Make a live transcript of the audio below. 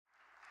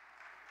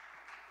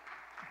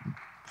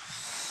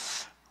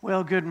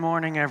Well, good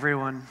morning,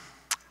 everyone.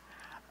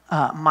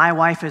 My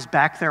wife is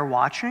back there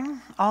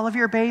watching all of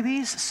your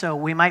babies, so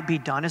we might be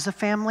done as a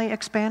family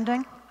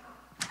expanding.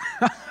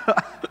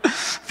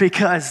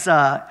 Because,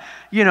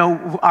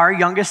 our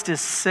youngest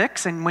is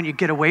 6, and when you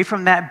get away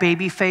from that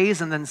baby phase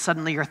and then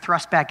suddenly you're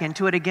thrust back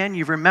into it again,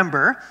 you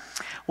remember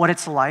what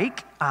it's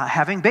like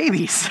having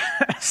babies.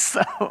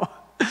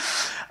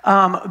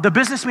 The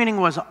business meeting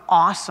was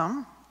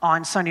awesome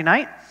on Sunday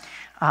night.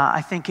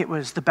 I think it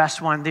was the best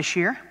one this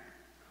year.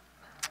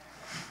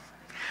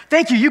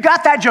 Thank you. You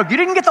got that joke. You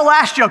didn't get the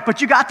last joke, but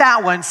you got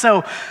that one.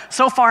 So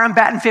far I'm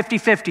batting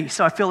 50-50,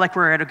 so I feel like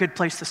we're at a good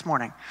place this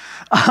morning.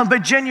 But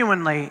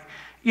genuinely,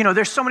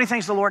 there's so many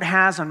things the Lord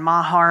has on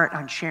my heart,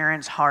 on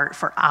Sharon's heart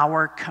for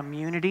our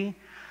community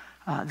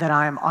that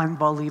I'm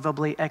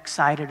unbelievably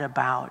excited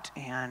about.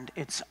 And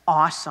it's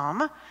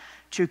awesome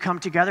to come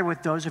together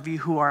with those of you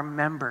who are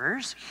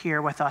members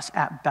here with us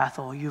at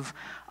Bethel. You've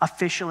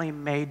officially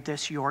made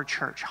this your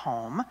church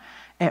home.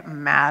 It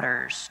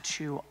matters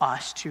to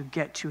us to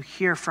get to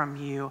hear from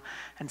you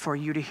and for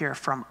you to hear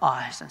from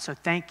us. And so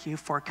thank you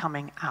for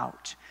coming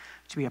out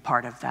to be a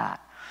part of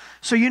that.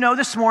 So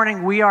this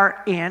morning we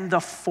are in the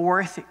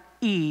 4th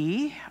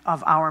E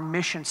of our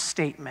mission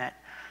statement,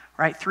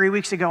 right? 3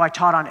 weeks ago I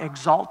taught on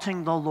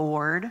exalting the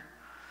Lord.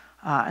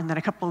 And then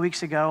a couple of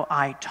weeks ago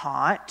I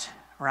taught,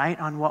 right,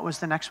 on what was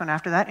the next one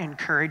after that?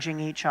 Encouraging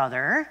each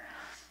other.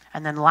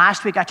 And then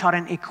last week I taught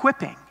on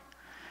equipping.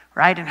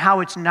 Right? And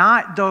how it's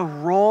not the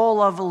role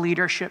of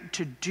leadership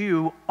to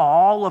do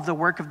all of the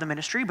work of the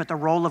ministry, but the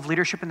role of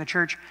leadership in the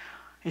church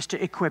is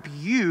to equip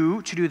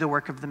you to do the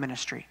work of the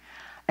ministry.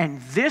 And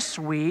this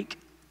week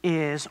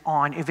is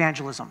on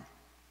evangelism.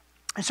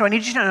 And so I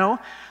need you to know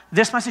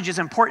this message is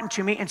important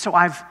to me, and so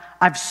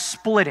I've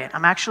split it.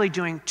 I'm actually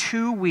doing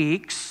 2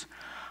 weeks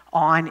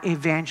on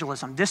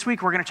evangelism. This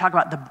week we're going to talk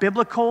about the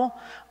biblical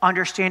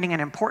understanding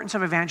and importance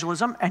of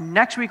evangelism, and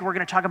next week we're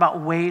going to talk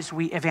about ways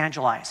we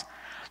evangelize.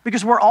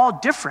 Because we're all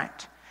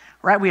different,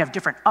 right? We have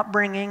different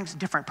upbringings,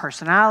 different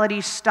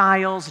personality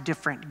styles,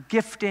 different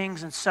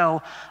giftings, and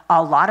so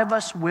a lot of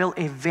us will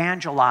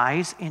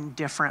evangelize in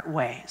different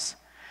ways.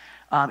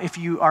 If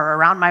you are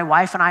around my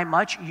wife and I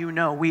much,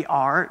 we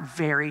are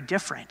very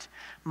different.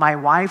 My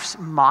wife's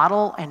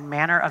model and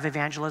manner of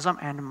evangelism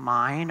and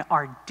mine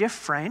are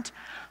different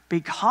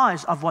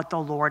because of what the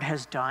Lord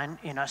has done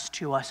in us,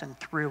 to us, and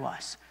through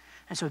us.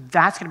 And so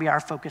that's going to be our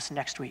focus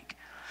next week.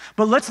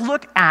 But let's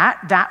look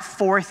at that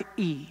 4th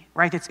E,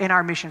 right, that's in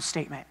our mission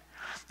statement.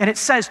 And it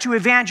says to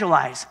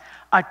evangelize,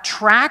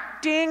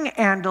 attracting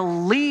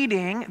and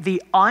leading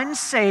the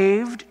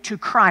unsaved to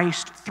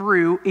Christ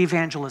through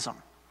evangelism.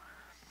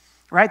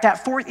 Right,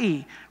 that 4th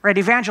E, right,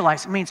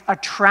 evangelize, it means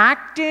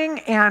attracting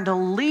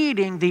and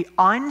leading the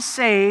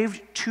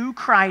unsaved to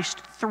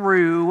Christ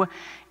through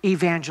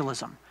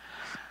evangelism.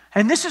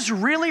 And this is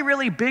really,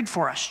 really big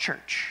for us,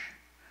 church,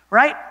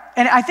 right?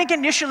 And I think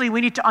initially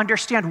we need to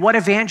understand what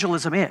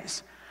evangelism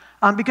is.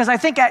 Because I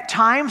think at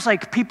times,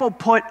 people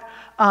put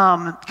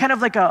kind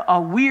of like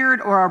a weird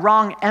or a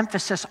wrong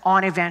emphasis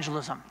on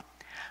evangelism.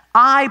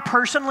 I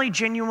personally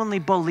genuinely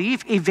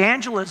believe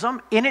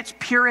evangelism in its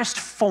purest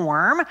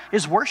form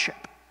is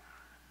worship.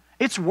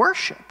 It's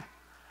worship,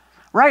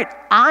 right?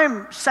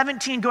 I'm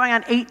 17 going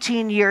on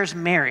 18 years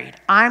married.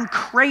 I'm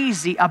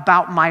crazy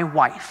about my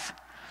wife.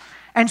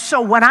 And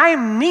so when I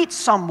meet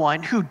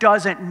someone who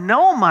doesn't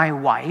know my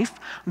wife,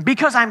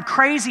 because I'm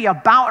crazy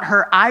about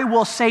her, I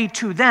will say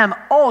to them,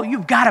 oh,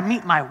 you've got to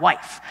meet my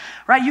wife,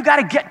 right? You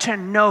got to get to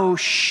know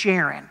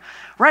Sharon,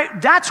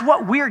 right? That's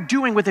what we're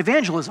doing with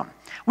evangelism.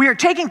 We are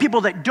taking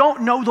people that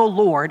don't know the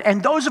Lord,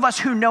 and those of us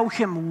who know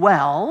him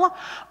well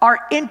are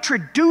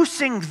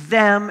introducing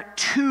them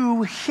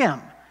to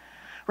him,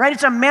 right?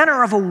 It's a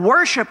manner of a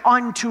worship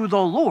unto the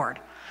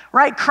Lord,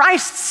 right?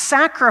 Christ's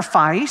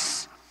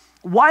sacrifice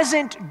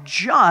wasn't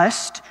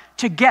just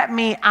to get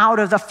me out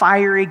of the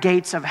fiery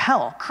gates of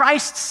hell.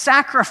 Christ's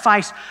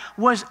sacrifice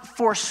was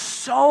for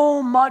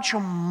so much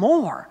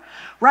more,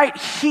 right?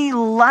 He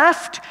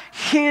left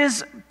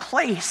his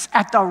place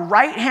at the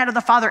right hand of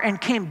the Father and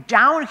came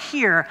down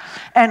here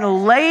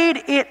and laid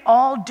it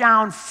all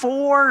down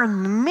for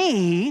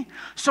me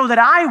so that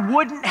I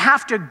wouldn't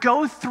have to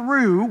go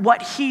through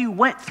what he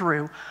went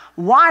through.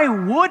 Why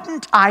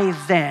wouldn't I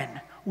then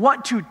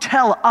want to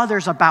tell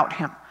others about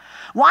him?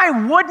 Why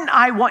wouldn't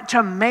I want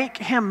to make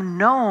him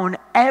known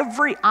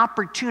every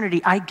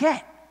opportunity I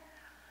get?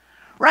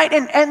 Right?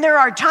 And there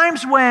are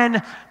times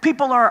when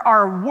people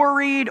are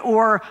worried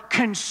or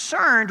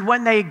concerned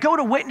when they go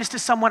to witness to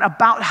someone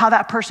about how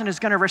that person is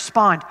going to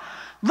respond.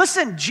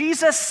 Listen,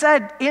 Jesus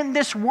said, in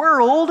this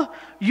world,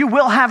 you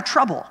will have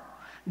trouble.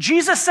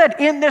 Jesus said,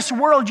 in this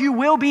world, you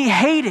will be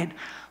hated.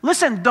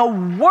 Listen, the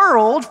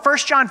world, 1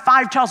 John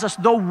 5 tells us,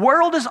 the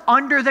world is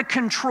under the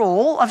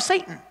control of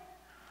Satan.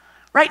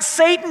 Right?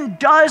 Satan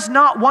does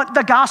not want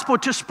the gospel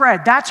to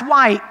spread. That's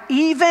why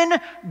even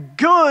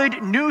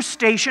good news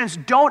stations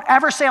don't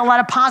ever say a lot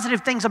of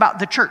positive things about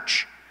the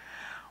church.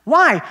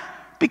 Why?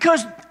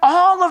 Because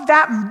all of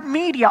that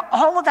media,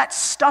 all of that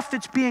stuff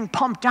that's being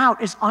pumped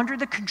out is under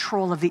the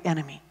control of the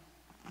enemy.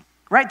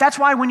 right? That's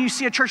why when you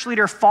see a church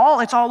leader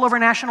fall, it's all over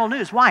national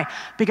news. Why?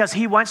 Because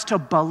he wants to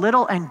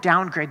belittle and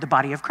downgrade the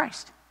body of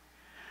Christ.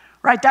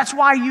 Right? That's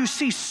why you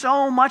see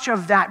so much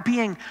of that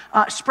being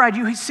spread.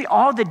 You see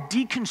all the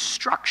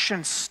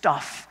deconstruction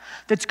stuff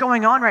that's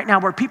going on right now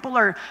where people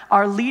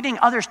are leading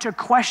others to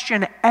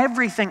question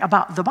everything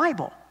about the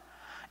Bible.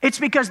 It's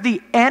because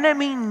the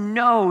enemy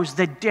knows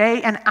the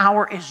day and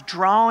hour is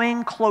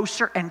drawing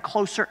closer and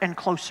closer and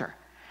closer.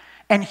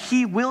 And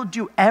he will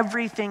do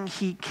everything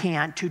he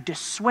can to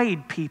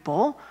dissuade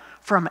people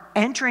from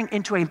entering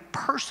into a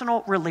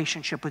personal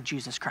relationship with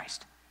Jesus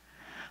Christ.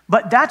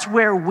 But that's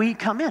where we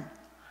come in.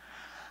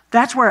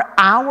 That's where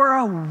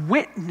our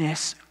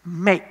witness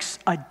makes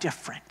a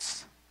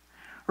difference,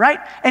 right?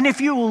 And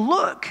if you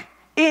look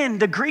in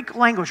the Greek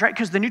language, right,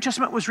 because the New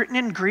Testament was written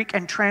in Greek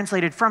and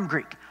translated from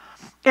Greek.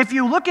 If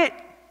you look at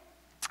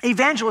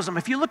evangelism,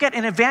 if you look at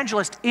an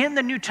evangelist in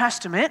the New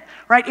Testament,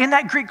 right, in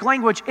that Greek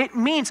language, it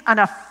means an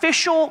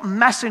official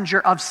messenger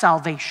of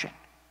salvation.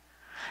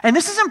 And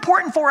this is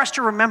important for us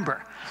to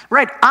remember,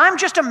 right? I'm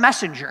just a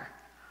messenger.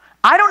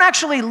 I don't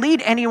actually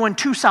lead anyone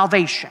to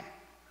salvation.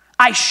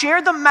 I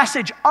share the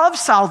message of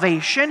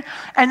salvation,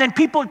 and then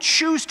people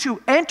choose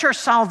to enter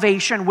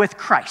salvation with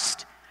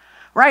Christ,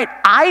 right?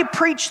 I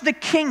preach the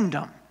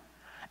kingdom,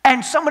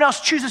 and someone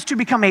else chooses to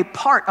become a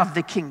part of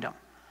the kingdom.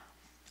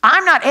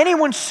 I'm not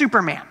anyone's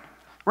Superman,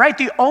 right?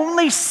 The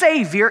only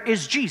Savior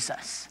is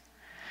Jesus.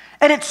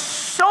 And it's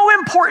so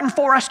important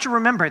for us to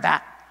remember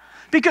that.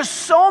 Because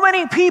so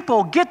many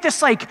people get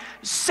this like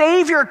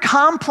savior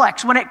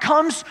complex when it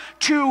comes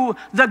to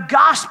the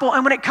gospel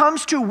and when it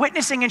comes to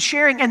witnessing and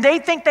sharing, and they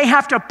think they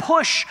have to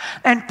push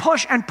and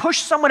push and push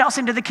someone else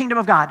into the kingdom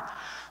of God.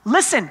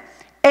 Listen,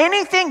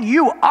 anything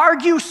you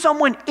argue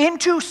someone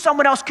into,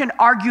 someone else can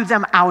argue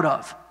them out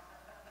of.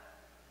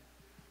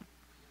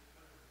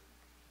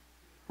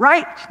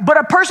 Right? But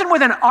a person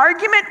with an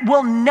argument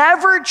will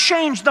never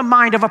change the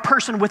mind of a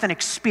person with an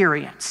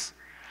experience.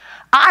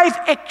 I've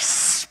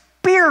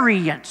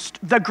experienced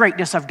the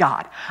greatness of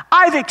God.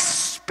 I've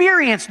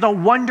experienced the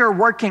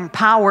wonder-working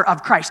power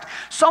of Christ.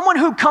 Someone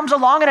who comes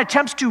along and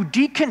attempts to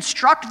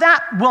deconstruct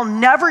that will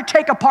never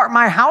take apart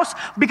my house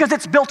because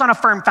it's built on a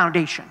firm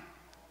foundation.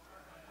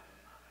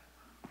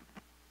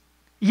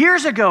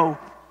 Years ago,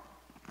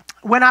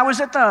 when I was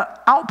at the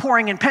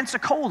outpouring in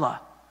Pensacola,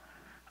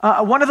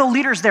 one of the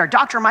leaders there,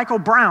 Dr. Michael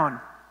Brown,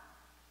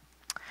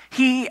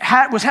 he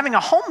was having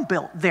a home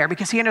built there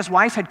because he and his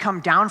wife had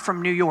come down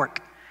from New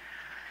York.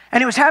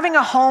 And he was having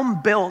a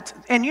home built,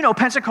 and you know,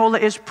 Pensacola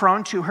is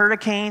prone to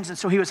hurricanes, and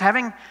so he was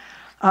having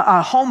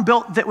a home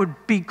built that would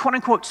be quote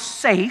unquote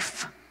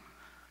safe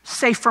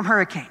from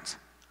hurricanes.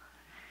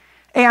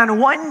 And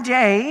one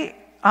day,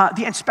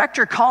 the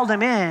inspector called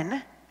him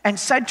in and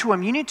said to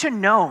him, "You need to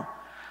know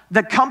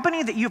the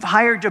company that you've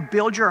hired to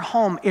build your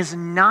home is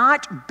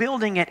not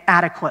building it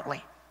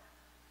adequately."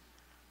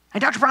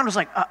 And Dr. Brown was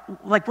like,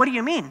 what do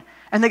you mean?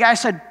 And the guy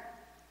said,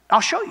 "I'll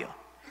show you."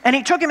 And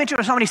he took him into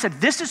his home and he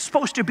said, "This is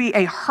supposed to be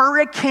a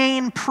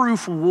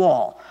hurricane-proof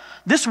wall.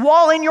 This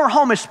wall in your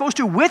home is supposed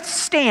to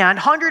withstand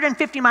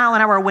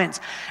 150-mile-an-hour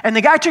winds." And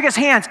the guy took his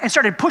hands and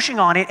started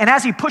pushing on it, and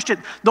as he pushed it,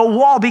 the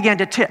wall began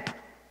to tip.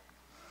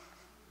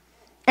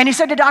 And he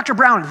said to Dr.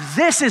 Brown,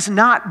 "This is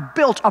not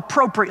built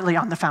appropriately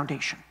on the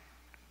foundation."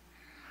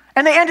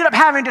 And they ended up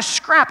having to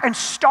scrap and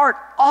start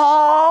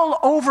all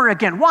over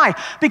again. Why?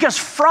 Because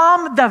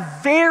from the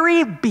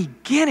very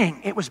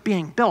beginning, it was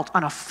being built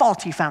on a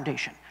faulty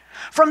foundation.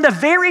 From the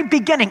very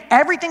beginning,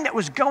 everything that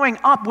was going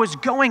up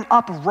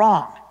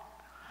wrong.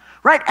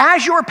 Right?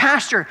 As your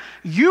pastor,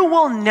 you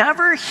will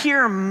never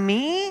hear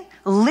me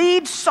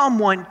lead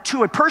someone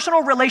to a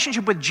personal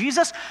relationship with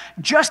Jesus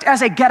just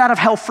as a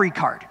get-out-of-hell-free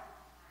card.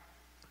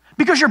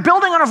 Because you're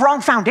building on a wrong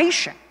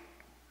foundation.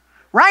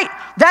 Right?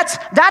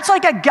 That's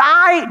like a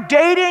guy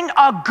dating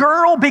a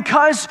girl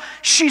because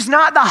she's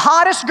not the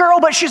hottest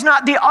girl, but she's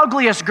not the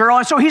ugliest girl.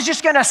 And so he's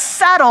just going to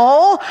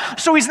settle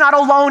so he's not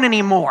alone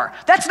anymore.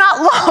 That's not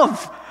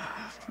love.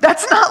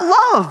 That's not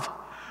love.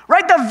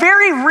 Right? The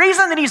very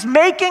reason that he's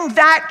making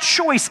that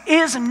choice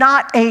is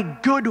not a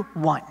good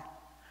one.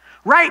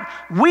 Right?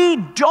 We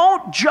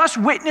don't just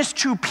witness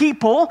to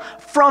people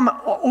from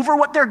over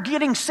what they're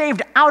getting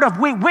saved out of.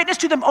 We witness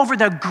to them over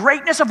the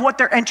greatness of what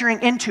they're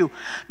entering into.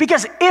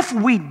 Because if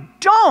we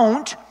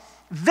don't,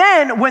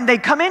 then when they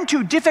come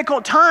into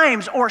difficult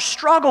times or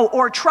struggle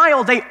or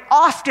trial, they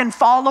often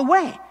fall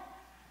away.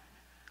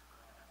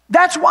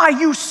 That's why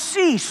you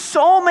see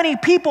so many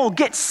people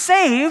get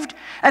saved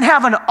and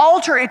have an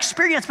altar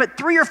experience, but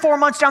 3 or 4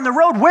 months down the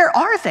road, where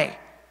are they?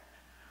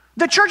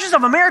 The churches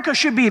of America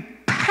should be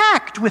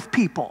packed with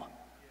people.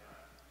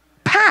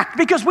 Packed,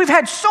 because we've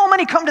had so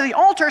many come to the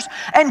altars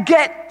and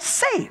get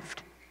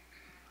saved.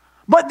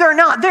 But they're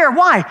not there.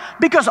 Why?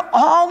 Because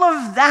all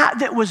of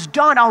that was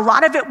done, a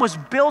lot of it was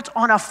built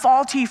on a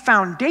faulty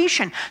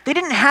foundation. They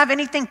didn't have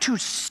anything to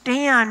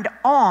stand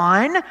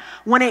on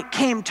when it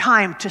came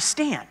time to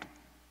stand.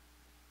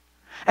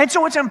 And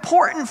so it's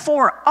important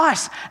for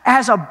us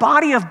as a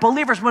body of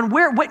believers, when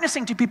we're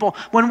witnessing to people,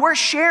 when we're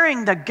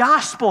sharing the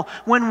gospel,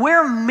 when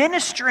we're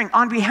ministering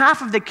on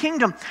behalf of the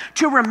kingdom,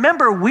 to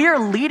remember we're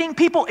leading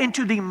people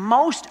into the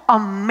most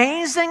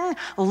amazing,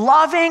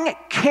 loving,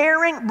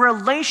 caring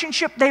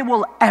relationship they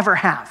will ever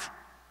have.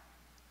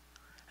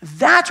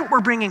 That's what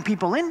we're bringing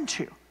people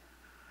into.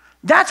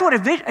 That's what,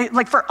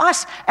 like for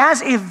us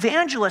as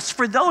evangelists,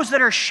 for those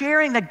that are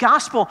sharing the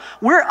gospel,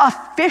 we're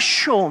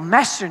official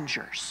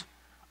messengers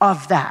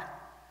of that.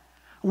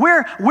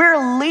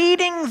 We're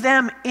leading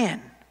them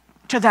in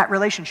to that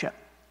relationship.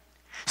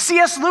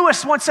 C.S.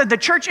 Lewis once said, the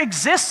church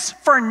exists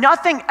for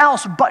nothing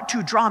else but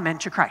to draw men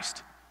to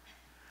Christ.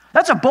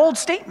 That's a bold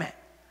statement.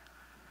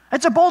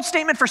 It's a bold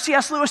statement for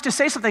C.S. Lewis to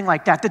say something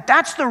like that,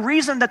 that's the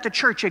reason that the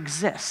church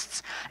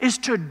exists, is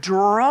to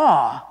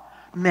draw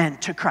men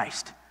to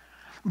Christ.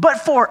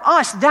 But for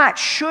us, that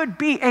should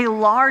be a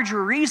large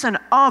reason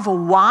of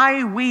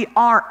why we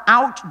are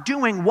out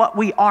doing what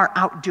we are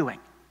out doing.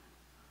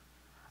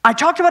 I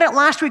talked about it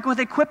last week with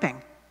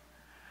equipping,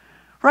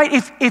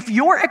 right? If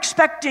you're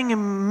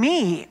expecting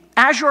me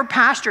as your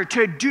pastor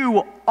to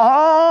do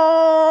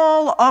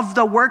all of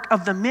the work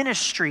of the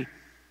ministry,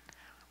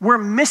 we're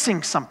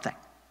missing something.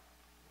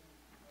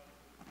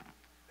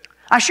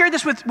 I shared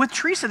this with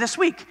Teresa this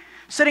week,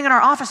 sitting in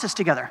our offices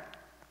together.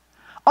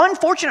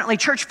 Unfortunately,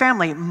 church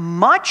family,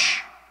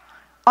 much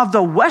of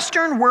the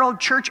Western world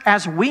church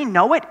as we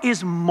know it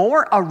is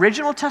more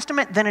original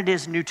Testament than it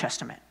is New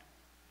Testament.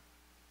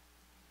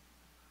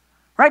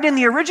 Right? In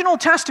the original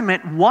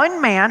Testament,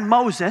 one man,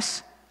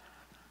 Moses,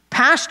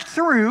 passed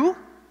through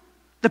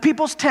the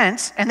people's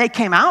tents, and they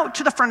came out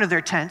to the front of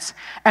their tents,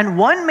 and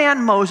one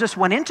man, Moses,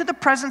 went into the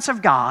presence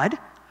of God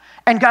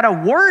and got a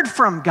word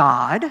from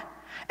God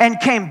and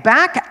came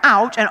back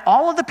out, and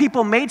all of the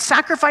people made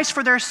sacrifice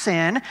for their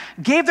sin,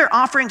 gave their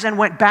offerings, and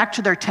went back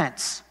to their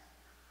tents.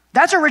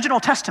 That's original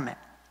Testament.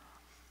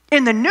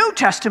 In the New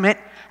Testament,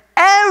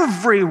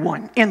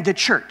 everyone in the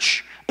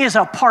church is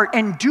a part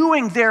in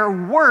doing their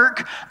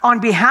work on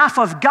behalf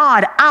of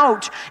God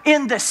out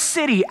in the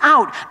city,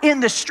 out in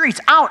the streets,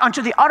 out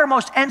onto the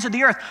uttermost ends of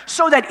the earth,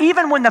 so that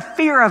even when the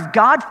fear of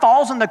God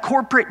falls on the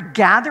corporate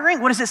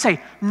gathering, what does it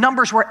say?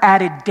 Numbers were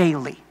added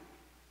daily.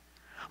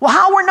 Well,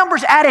 how were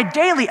numbers added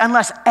daily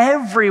unless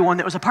everyone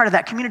that was a part of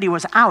that community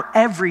was out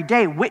every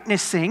day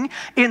witnessing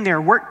in their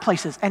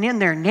workplaces and in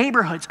their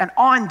neighborhoods and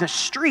on the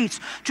streets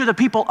to the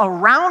people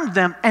around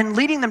them and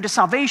leading them to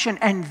salvation,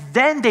 and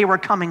then they were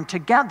coming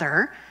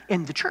together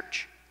in the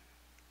church?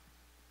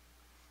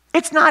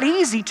 It's not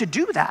easy to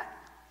do that,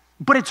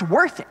 but it's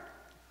worth it.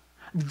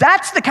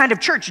 That's the kind of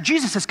church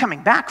Jesus is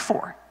coming back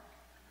for.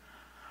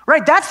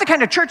 Right? That's the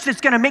kind of church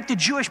that's going to make the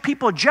Jewish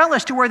people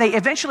jealous to where they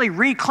eventually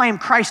reclaim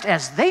Christ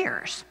as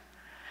theirs.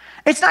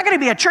 It's not going to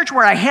be a church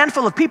where a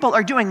handful of people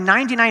are doing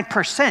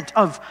 99%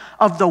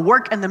 of the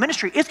work and the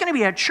ministry. It's going to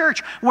be a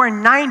church where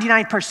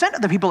 99%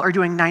 of the people are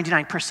doing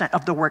 99%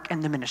 of the work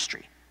and the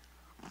ministry.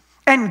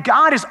 And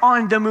God is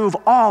on the move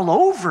all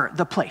over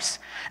the place.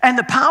 And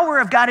the power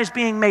of God is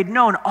being made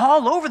known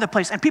all over the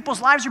place. And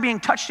people's lives are being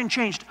touched and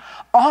changed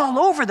all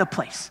over the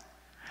place.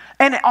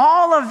 And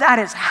all of that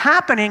is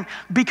happening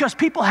because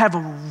people have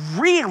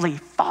really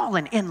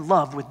fallen in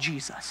love with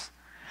Jesus.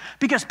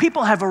 Because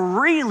people have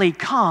really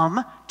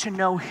come to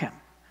know him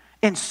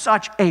in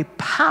such a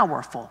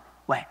powerful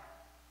way.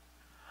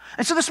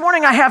 And so this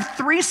morning I have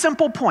 3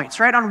 simple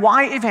points, right, on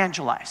why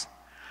evangelize.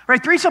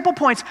 Right, 3 simple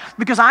points,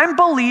 because I'm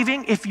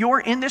believing if you're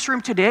in this room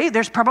today,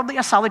 there's probably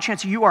a solid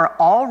chance you are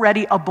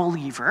already a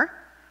believer.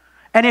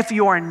 And if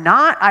you are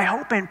not, I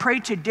hope and pray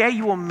today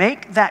you will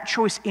make that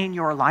choice in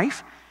your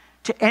life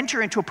to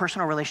enter into a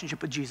personal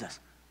relationship with Jesus.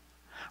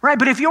 Right,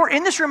 but if you're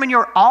in this room and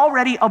you're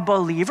already a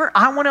believer,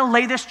 I want to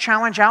lay this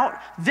challenge out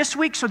this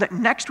week so that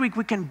next week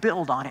we can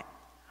build on it.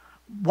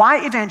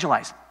 Why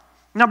evangelize?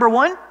 Number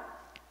 1,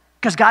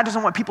 because God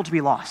doesn't want people to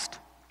be lost.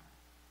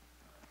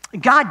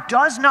 God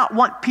does not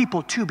want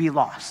people to be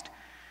lost.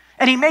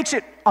 And he makes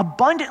it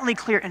abundantly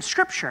clear in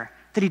Scripture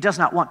that he does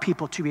not want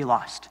people to be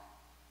lost.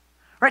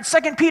 Right,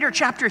 2 Peter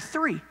chapter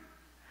 3.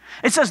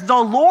 It says, the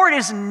Lord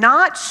is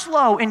not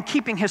slow in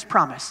keeping his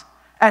promise,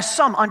 as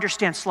some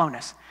understand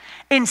slowness.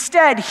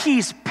 Instead,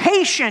 he's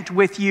patient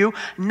with you,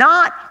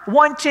 not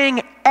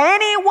wanting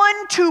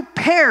anyone to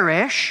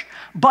perish,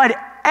 but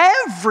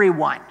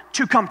everyone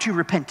to come to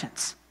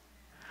repentance.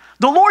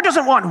 The Lord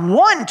doesn't want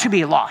one to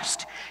be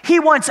lost. He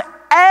wants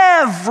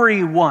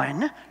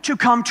everyone to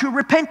come to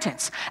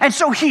repentance. And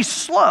so he's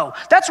slow.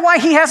 That's why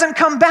he hasn't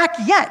come back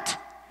yet.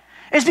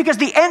 It's because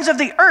the ends of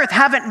the earth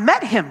haven't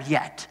met him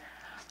yet.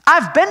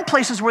 I've been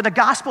places where the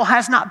gospel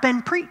has not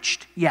been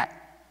preached yet.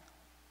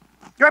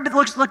 Right, but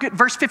look at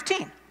verse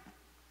 15.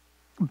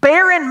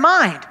 Bear in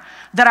mind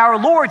that our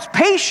Lord's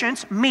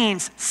patience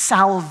means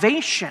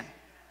salvation.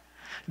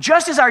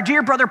 Just as our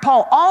dear brother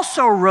Paul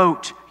also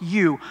wrote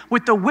you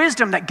with the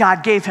wisdom that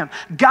God gave him.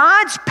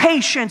 God's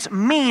patience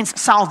means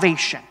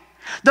salvation.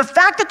 The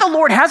fact that the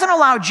Lord hasn't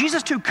allowed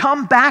Jesus to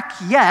come back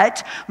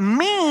yet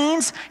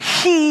means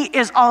he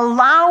is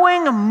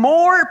allowing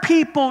more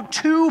people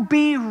to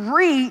be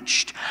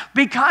reached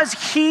because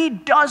he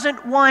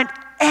doesn't want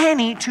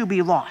any to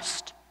be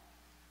lost.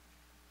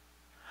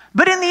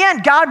 But in the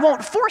end, God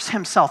won't force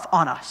himself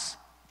on us,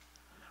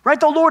 right?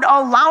 The Lord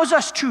allows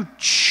us to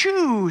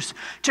choose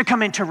to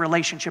come into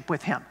relationship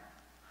with him.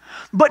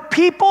 But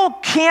people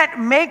can't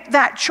make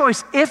that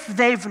choice if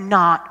they've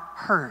not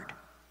heard.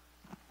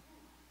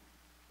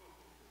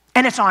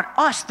 And it's on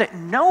us that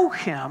know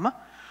him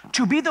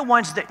to be the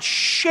ones that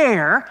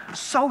share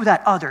so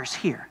that others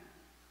hear.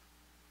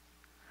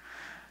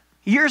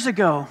 Years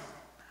ago,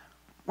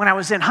 when I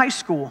was in high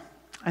school,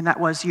 and that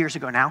was years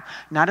ago now,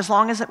 not as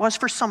long as it was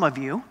for some of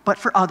you, but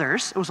for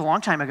others, it was a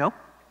long time ago.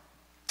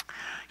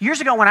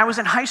 Years ago, when I was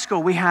in high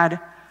school, we had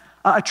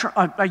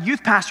a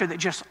youth pastor that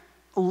just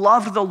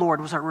loved the Lord,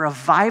 was a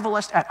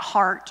revivalist at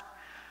heart,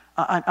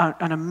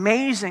 an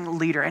amazing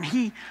leader, and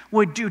he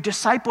would do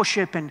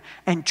discipleship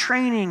and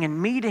training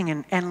and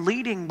meeting and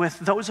leading with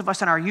those of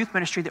us in our youth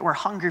ministry that were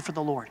hungry for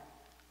the Lord.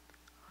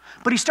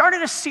 But he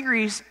started a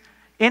series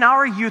in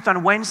our youth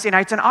on Wednesday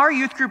nights. In our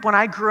youth group, when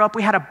I grew up,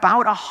 we had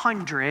about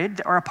 100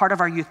 that were a part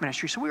of our youth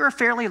ministry, so we were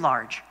fairly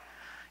large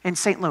in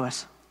St.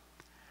 Louis.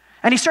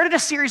 And he started a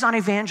series on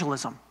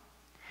evangelism.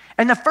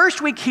 And the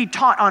first week, he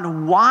taught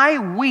on why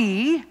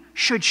we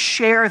should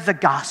share the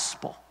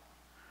gospel,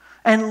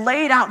 and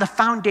laid out the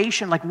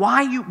foundation, like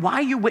why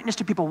you witness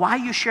to people, why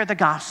you share the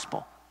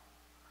gospel.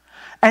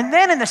 And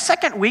then in the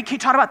second week, he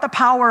taught about the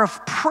power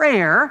of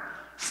prayer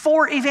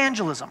for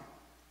evangelism.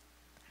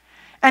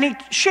 And he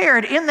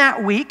shared in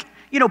that week,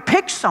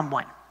 pick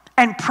someone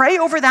and pray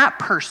over that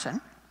person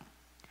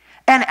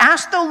and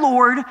ask the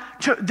Lord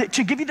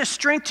to give you the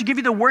strength, to give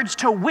you the words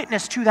to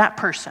witness to that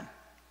person.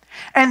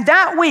 And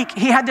that week,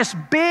 he had this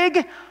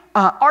big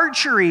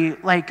archery,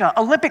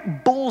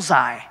 Olympic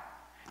bullseye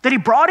that he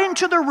brought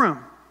into the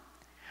room,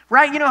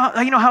 right? You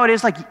know how it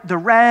is, like the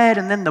red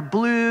and then the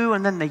blue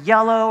and then the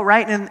yellow,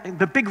 right? And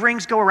the big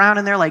rings go around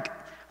and they're like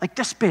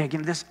this big,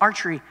 this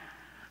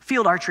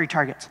field archery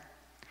targets.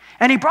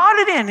 And he brought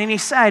it in and he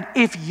said,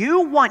 if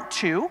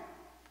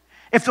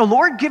the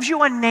Lord gives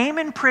you a name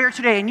in prayer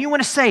today and you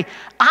want to say,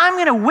 I'm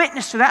going to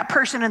witness to that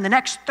person in the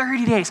next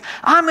 30 days.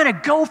 I'm going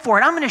to go for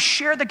it. I'm going to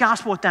share the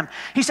gospel with them.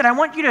 He said, I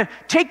want you to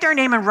take their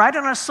name and write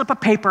it on a slip of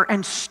paper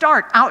and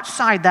start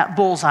outside that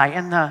bullseye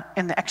in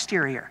the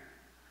exterior.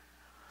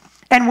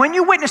 And when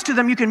you witness to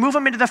them, you can move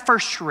them into the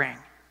first ring,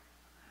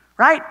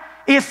 right?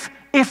 If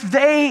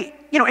they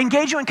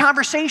engage you in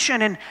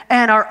conversation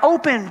and are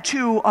open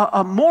to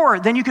more,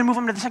 then you can move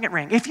them to the second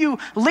ring. If you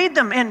lead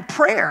them in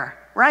prayer,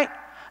 right?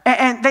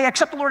 And they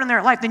accept the Lord in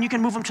their life, then you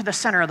can move them to the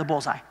center of the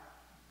bullseye.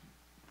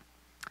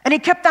 And he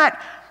kept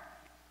that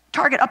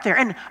target up there.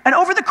 And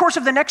over the course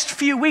of the next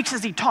few weeks,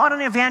 as he taught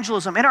on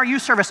evangelism in our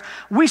youth service,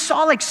 we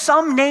saw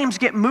some names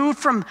get moved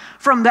from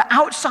the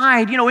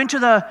outside, into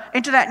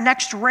that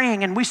next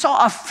ring. And we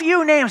saw a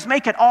few names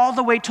make it all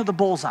the way to the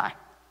bullseye.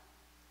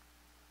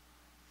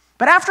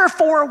 But after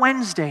 4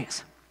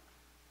 Wednesdays,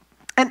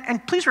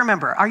 and please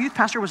remember, our youth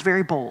pastor was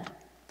very bold.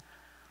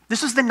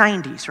 This was the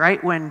 90s,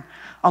 right? When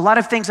a lot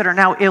of things that are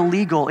now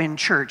illegal in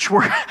church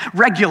were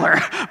regular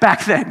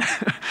back then.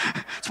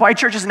 That's why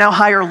churches now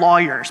hire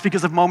lawyers,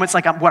 because of moments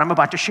like what I'm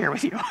about to share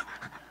with you.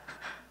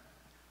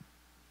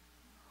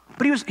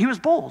 But he was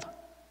bold.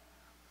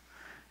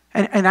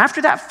 And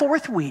after that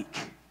 4th week,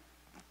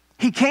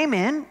 he came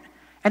in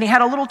and he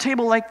had a little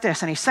table like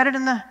this, and he set it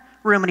in the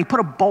room and he put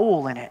a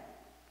bowl in it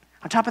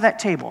on top of that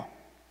table.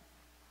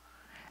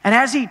 And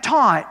as he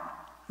taught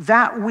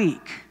that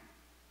week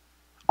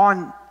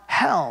on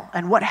hell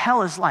and what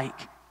hell is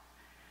like,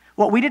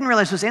 what we didn't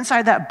realize was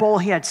inside that bowl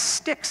he had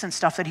sticks and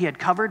stuff that he had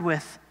covered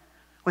with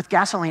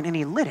gasoline, and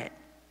he lit it.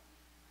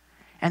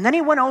 And then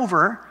he went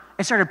over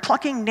and started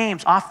plucking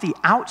names off the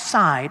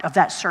outside of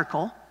that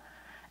circle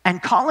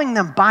and calling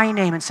them by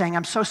name and saying,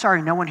 I'm so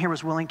sorry, no one here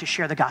was willing to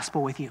share the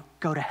gospel with you.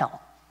 Go to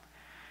hell.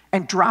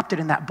 And dropped it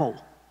in that bowl.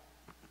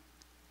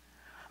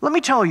 Let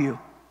me tell you,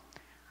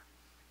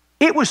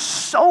 it was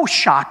so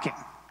shocking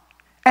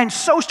and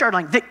so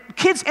startling that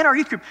kids in our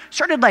youth group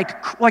started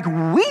like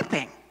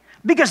weeping,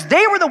 because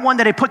they were the one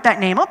that had put that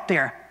name up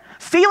there,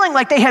 feeling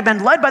like they had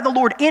been led by the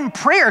Lord in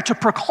prayer to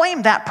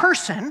proclaim that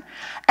person,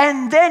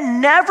 and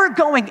then never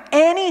going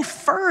any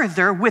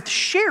further with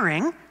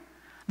sharing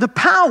the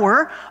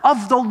power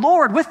of the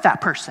Lord with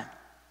that person.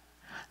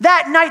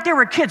 That night, there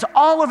were kids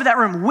all over that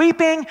room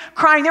weeping,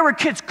 crying. There were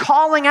kids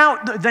calling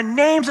out the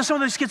names of some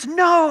of those kids.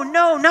 No,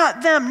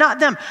 not them, not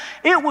them.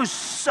 It was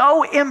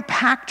so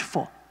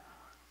impactful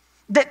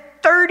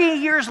that 30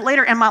 years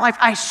later in my life,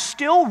 I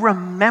still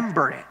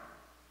remember it.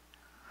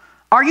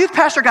 Our youth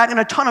pastor got in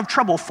a ton of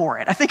trouble for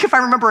it. I think if I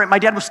remember it, my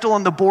dad was still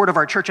on the board of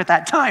our church at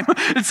that time.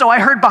 And so I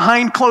heard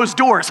behind closed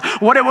doors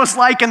what it was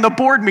like in the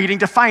board meeting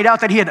to find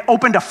out that he had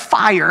opened a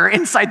fire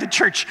inside the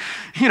church,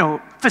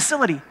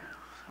 facility.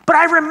 But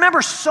I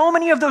remember so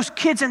many of those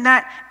kids in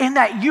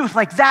that youth,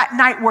 like that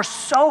night, were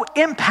so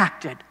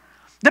impacted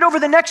That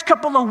over the next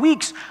couple of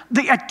weeks,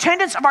 the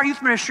attendance of our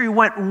youth ministry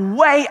went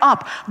way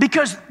up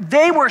because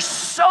they were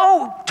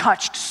so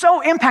touched, so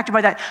impacted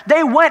by that.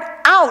 They went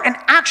out and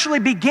actually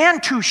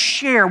began to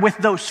share with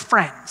those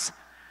friends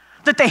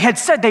that they had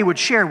said they would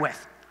share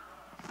with.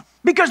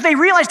 Because they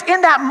realized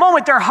in that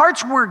moment their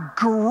hearts were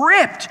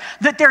gripped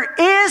that there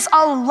is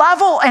a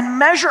level and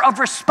measure of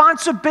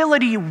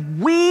responsibility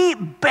we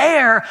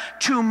bear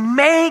to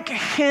make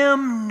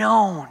him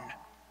known.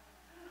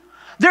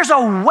 There's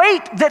a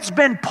weight that's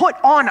been put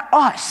on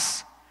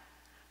us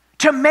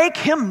to make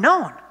him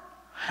known.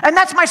 And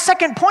that's my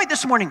second point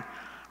this morning,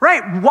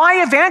 right?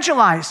 Why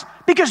evangelize?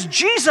 Because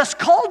Jesus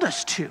called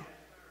us to.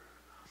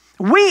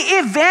 We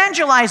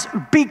evangelize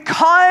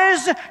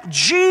because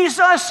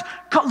Jesus,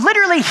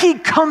 literally, he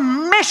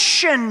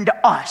commissioned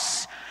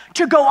us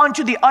to go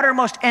unto the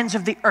uttermost ends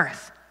of the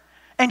earth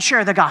and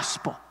share the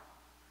gospel.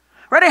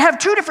 Right? I have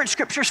two different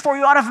scriptures for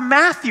you out of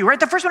Matthew, right?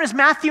 The first one is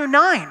Matthew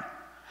 9.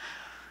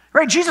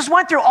 Right? Jesus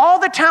went through all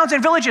the towns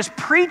and villages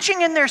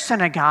preaching in their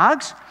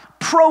synagogues,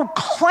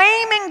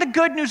 proclaiming the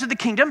good news of the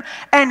kingdom,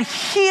 and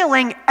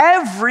healing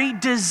every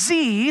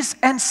disease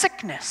and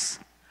sickness.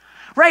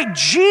 Right?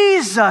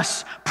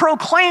 Jesus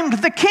proclaimed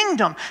the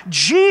kingdom.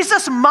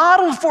 Jesus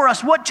modeled for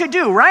us what to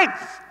do, right?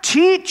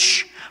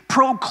 Teach,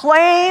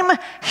 proclaim,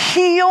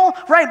 heal,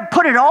 right?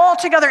 Put it all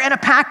together in a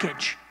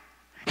package.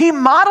 He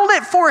modeled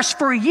it for us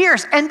for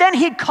years, and then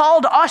he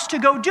called us to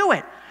go do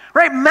it.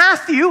 Right?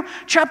 Matthew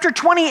chapter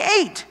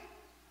 28.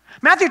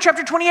 Matthew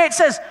chapter 28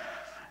 says,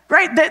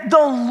 right, that the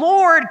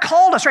Lord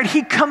called us, right?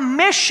 He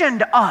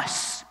commissioned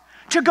us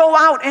to go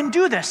out and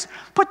do this.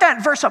 Put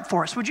that verse up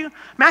for us, would you?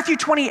 Matthew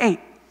 28,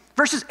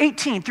 verses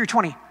 18 through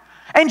 20.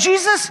 And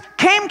Jesus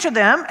came to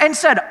them and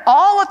said,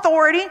 all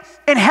authority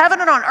in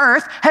heaven and on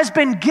earth has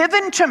been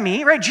given to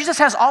me, right? Jesus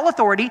has all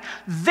authority.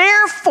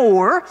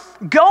 Therefore,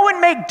 go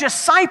and make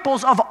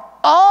disciples of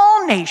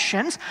all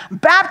nations,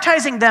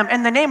 baptizing them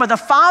in the name of the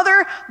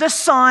Father, the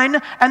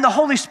Son, and the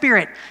Holy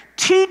Spirit,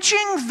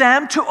 teaching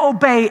them to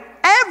obey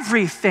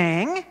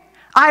everything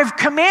I've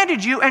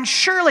commanded you, and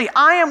surely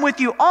I am with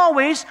you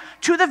always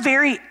to the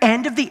very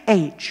end of the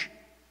age.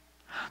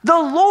 The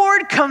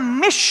Lord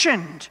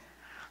commissioned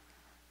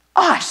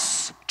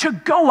us to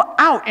go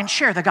out and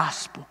share the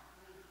gospel.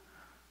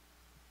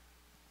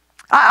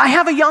 I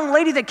have a young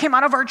lady that came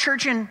out of our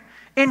church in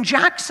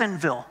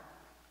Jacksonville,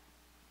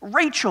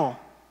 Rachel.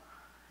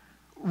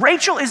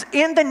 Rachel is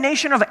in the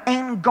nation of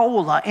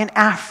Angola in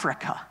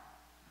Africa,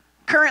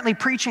 currently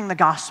preaching the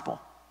gospel.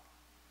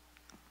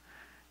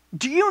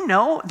 Do you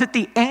know that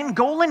the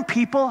Angolan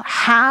people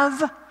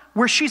have,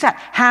 where she's at,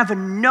 have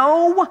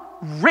no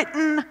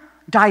written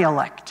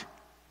dialect?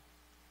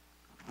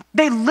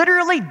 They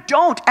literally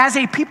don't, as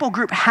a people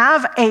group,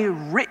 have a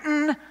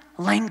written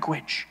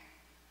language.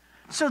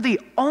 So the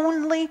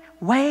only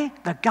way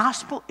the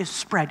gospel is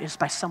spread is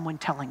by someone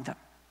telling them.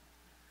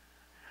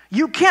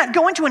 You can't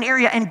go into an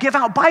area and give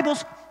out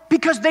Bibles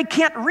because they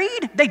can't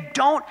read. They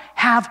don't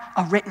have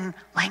a written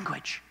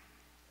language.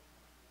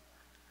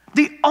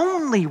 The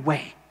only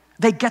way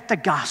they get the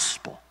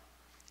gospel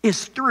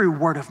is through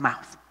word of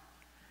mouth.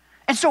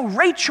 And so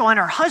Rachel and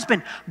her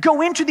husband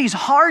go into these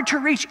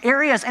hard-to-reach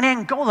areas in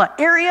Angola,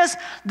 areas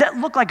that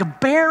look like a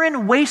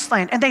barren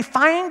wasteland, and they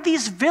find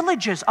these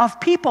villages of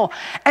people,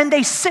 and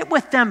they sit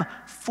with them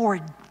for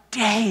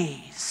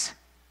days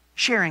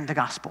sharing the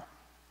gospel.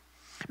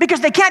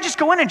 Because they can't just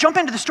go in and jump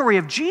into the story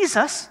of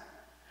Jesus,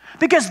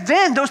 because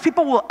then those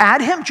people will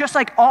add him just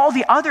like all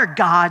the other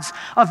gods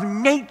of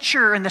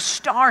nature and the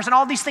stars and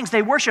all these things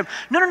they worship.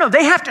 No.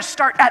 They have to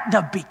start at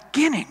the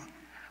beginning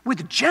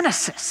with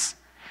Genesis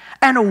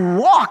and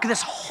walk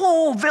this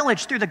whole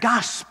village through the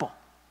gospel.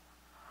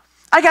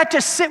 I got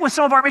to sit with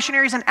some of our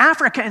missionaries in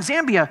Africa and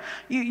Zambia.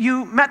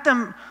 You met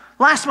them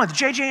last month,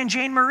 JJ and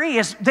Jane Marie,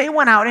 as they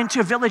went out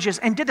into villages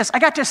and did this. I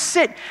got to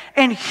sit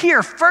and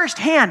hear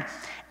firsthand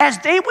as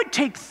they would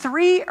take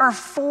 3 or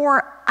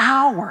 4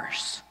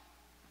 hours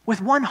with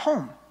one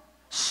home,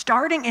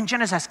 starting in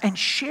Genesis and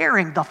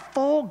sharing the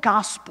full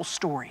gospel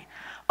story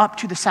up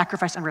to the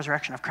sacrifice and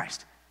resurrection of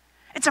Christ.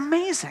 It's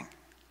amazing.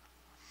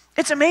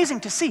 It's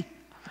amazing to see.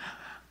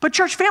 But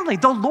church family,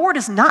 the Lord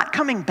is not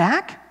coming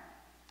back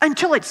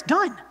until it's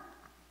done.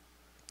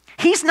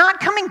 He's not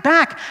coming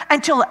back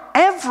until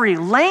every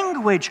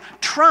language,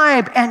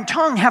 tribe, and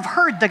tongue have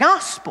heard the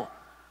gospel.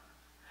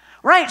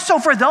 Right? So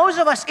for those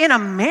of us in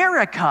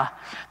America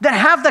that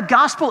have the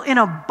gospel in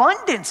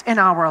abundance in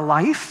our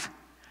life,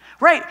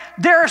 right,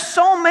 there are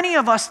so many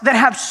of us that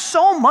have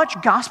so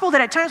much gospel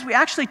that at times we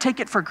actually take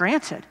it for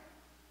granted.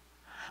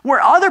 Where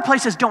other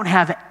places don't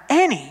have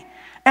any,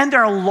 and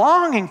they're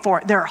longing for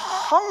it, they're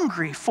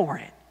hungry for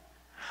it.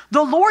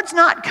 The Lord's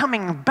not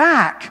coming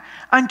back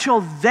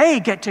until they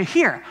get to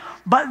hear,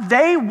 but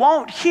they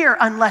won't hear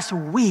unless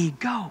we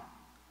go.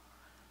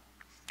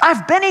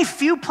 I've been a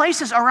few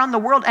places around the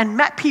world and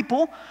met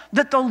people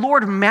that the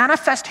Lord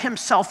manifest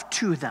himself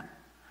to them.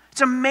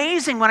 It's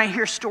amazing when I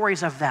hear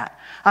stories of that.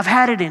 I've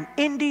had it in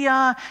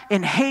India,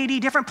 in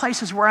Haiti, different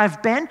places where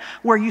I've been,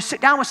 where you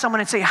sit down with someone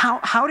and say,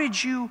 how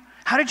did you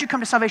how did you come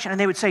to salvation? And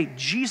they would say,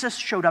 Jesus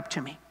showed up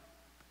to me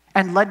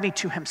and led me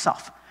to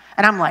himself.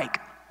 And I'm like,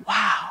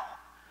 wow,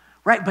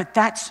 right? But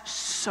that's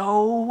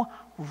so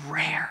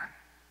rare.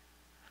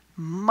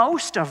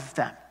 Most of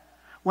them,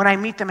 when I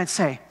meet them and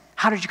say,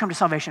 how did you come to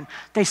salvation?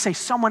 They say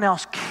someone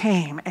else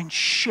came and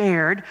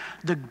shared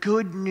the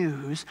good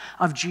news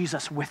of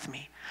Jesus with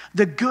me.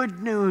 The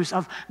good news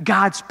of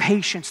God's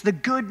patience, the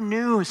good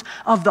news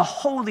of the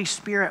Holy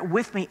Spirit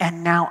with me,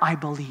 and now I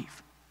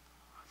believe.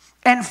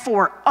 And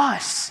for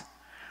us,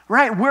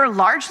 right, we're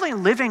largely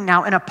living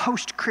now in a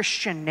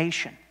post-Christian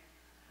nation.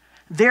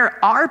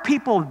 There are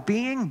people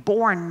being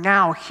born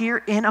now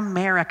here in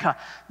America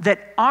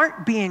that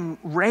aren't being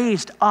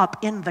raised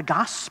up in the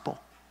gospel.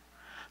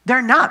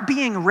 They're not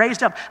being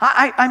raised up.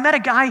 I met a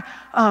guy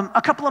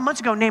a couple of months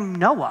ago named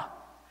Noah.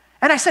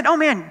 And I said, oh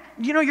man,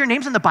 you know your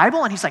name's in the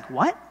Bible? And he's like,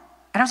 what?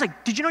 And I was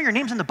like, did you know your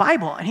name's in the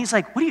Bible? And he's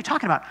like, what are you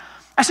talking about?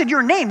 I said,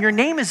 your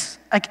name is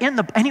like in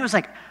the, and he was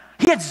like,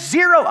 he had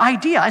zero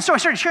idea. And so I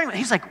started sharing with him.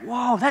 He's like,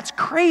 whoa, that's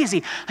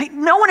crazy. Like,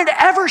 no one had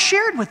ever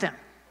shared with him.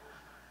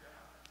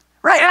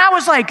 Right? And I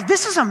was like,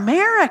 this is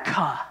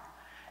America.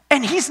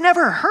 And he's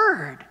never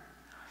heard.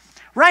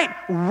 Right?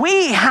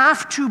 We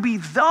have to be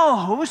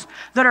those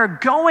that are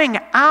going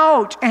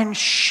out and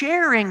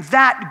sharing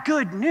that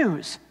good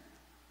news.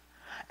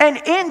 And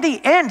in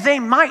the end, they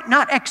might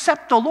not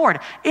accept the Lord.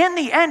 In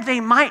the end, they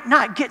might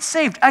not get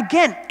saved.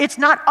 Again, it's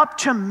not up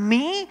to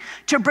me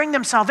to bring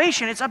them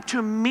salvation. It's up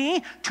to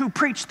me to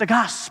preach the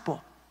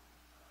gospel.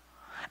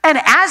 And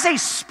as a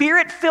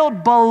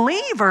Spirit-filled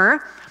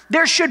believer,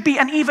 there should be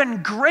an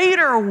even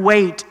greater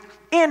weight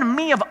in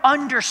me of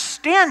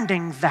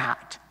understanding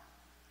that.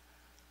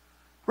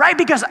 Right?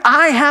 Because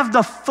I have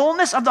the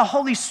fullness of the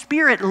Holy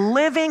Spirit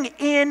living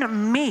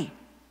in me.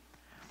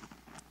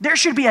 There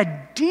should be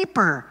a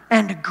deeper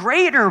and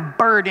greater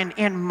burden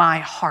in my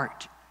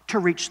heart to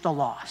reach the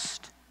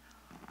lost.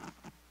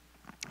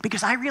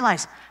 Because I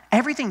realize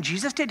everything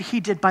Jesus did, he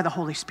did by the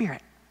Holy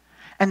Spirit.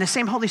 And the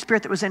same Holy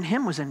Spirit that was in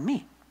him was in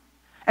me.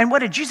 And what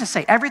did Jesus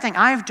say? Everything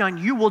I've done,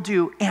 you will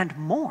do and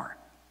more.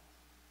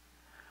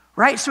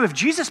 Right? So if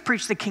Jesus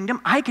preached the kingdom,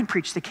 I can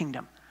preach the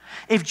kingdom.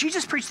 If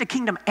Jesus preached the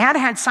kingdom and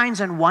had signs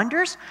and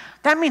wonders,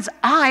 that means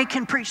I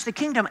can preach the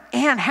kingdom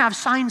and have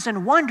signs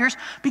and wonders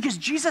because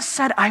Jesus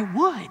said I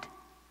would.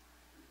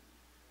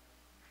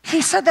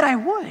 He said that I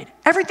would.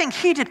 Everything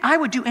he did, I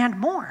would do and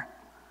more.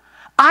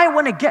 I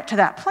want to get to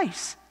that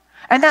place.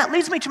 And that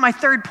leads me to my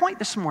third point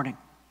this morning,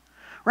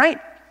 right?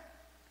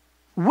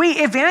 We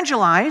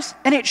evangelize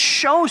and it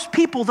shows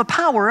people the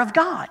power of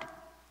God.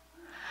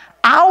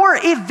 Our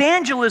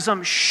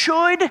evangelism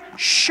should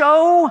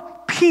show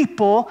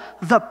people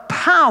the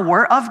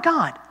power of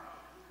God.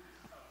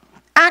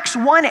 Acts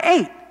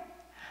 1:8.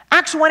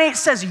 Acts 1:8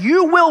 says,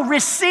 you will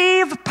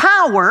receive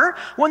power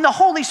when the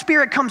Holy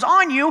Spirit comes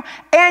on you,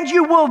 and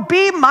you will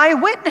be my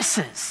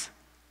witnesses.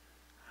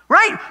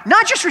 Right?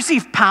 Not just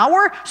receive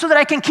power so that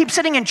I can keep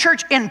sitting in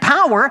church in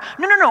power.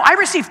 No. I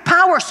receive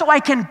power so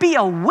I can be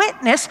a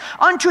witness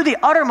unto the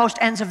uttermost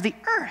ends of the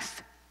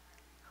earth.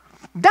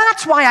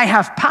 That's why I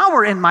have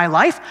power in my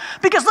life.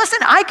 Because listen,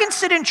 I can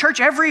sit in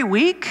church every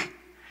week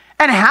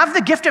and have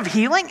the gift of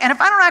healing, and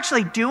if I don't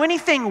actually do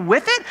anything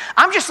with it,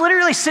 I'm just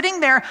literally sitting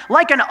there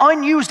like an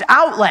unused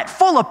outlet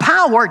full of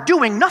power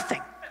doing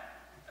nothing.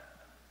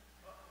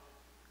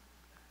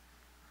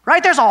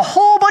 Right? There's a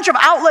whole bunch of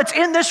outlets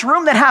in this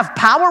room that have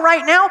power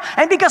right now,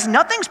 and because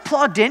nothing's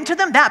plugged into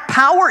them, that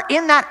power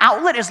in that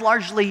outlet is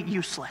largely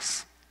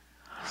useless.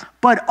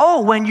 But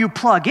when you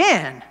plug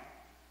in,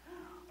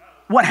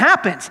 what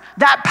happens?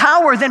 That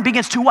power then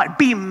begins to what?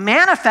 Be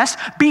manifest,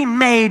 be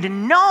made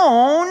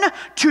known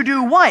to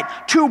do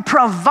what? To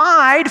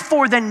provide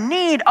for the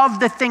need of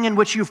the thing in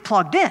which you've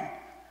plugged in.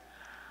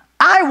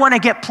 I want to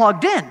get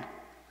plugged in.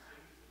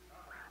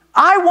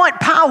 I want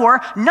power,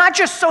 not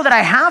just so that I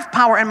have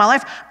power in my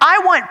life.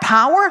 I want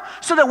power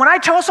so that when I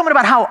tell someone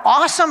about how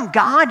awesome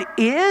God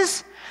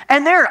is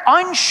and they're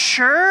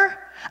unsure,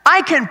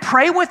 I can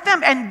pray with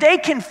them and they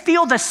can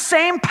feel the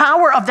same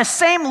power of the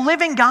same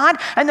living God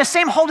and the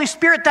same Holy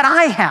Spirit that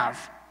I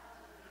have.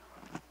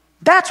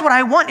 That's what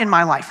I want in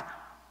my life.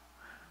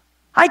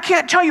 I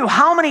can't tell you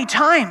how many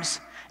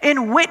times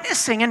in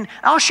witnessing, and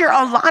I'll share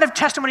a lot of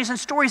testimonies and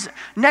stories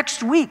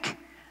next week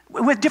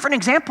with different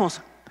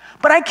examples,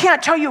 but I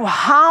can't tell you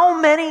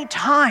how many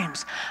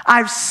times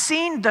I've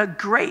seen the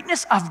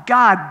greatness of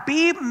God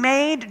be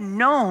made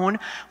known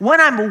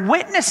when I'm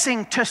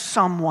witnessing to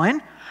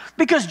someone,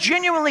 because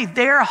genuinely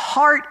their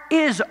heart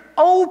is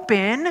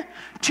open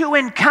to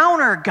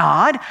encounter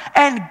God,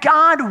 and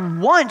God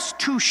wants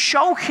to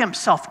show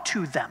himself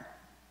to them.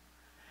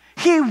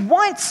 He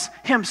wants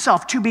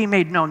himself to be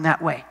made known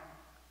that way.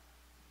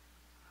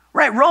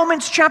 Right,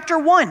 Romans chapter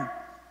 1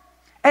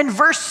 and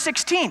verse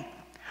 16.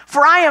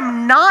 For I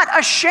am not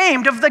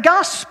ashamed of the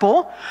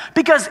gospel,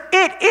 because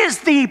it is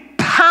the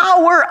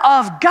power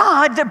of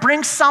God that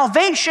brings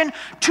salvation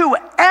to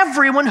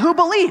everyone who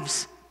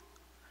believes.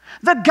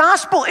 The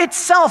gospel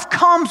itself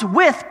comes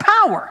with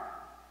power.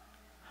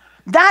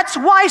 That's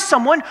why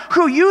someone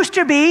who used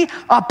to be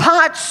a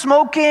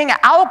pot-smoking,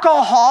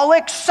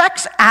 alcoholic,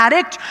 sex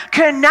addict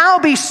can now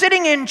be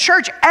sitting in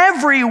church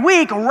every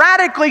week,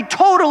 radically,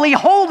 totally,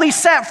 wholly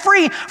set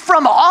free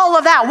from all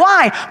of that.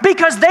 Why?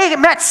 Because they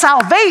met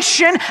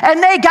salvation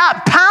and they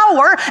got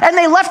power and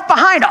they left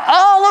behind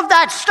all of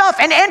that stuff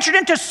and entered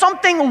into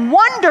something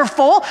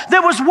wonderful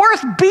that was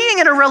worth being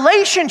in a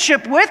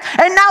relationship with,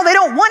 and now they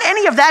don't want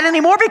any of that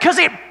anymore because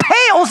it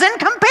pales in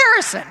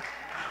comparison.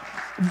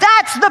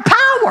 That's the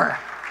power.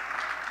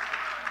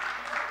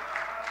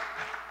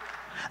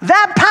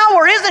 That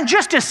power isn't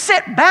just to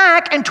sit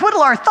back and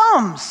twiddle our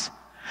thumbs.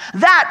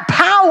 That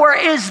power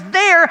is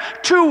there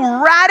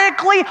to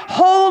radically,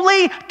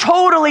 wholly,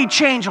 totally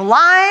change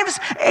lives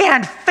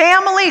and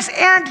families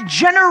and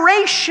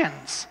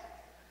generations.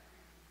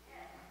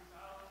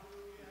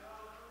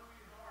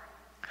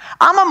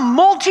 I'm a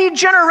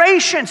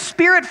multi-generation,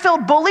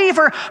 spirit-filled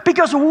believer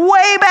because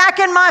way back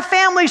in my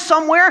family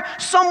somewhere,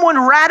 someone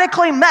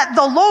radically met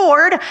the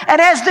Lord, and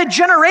as the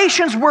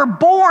generations were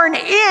born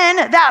in,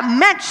 that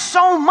meant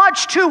so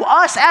much to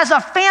us as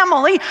a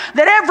family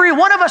that every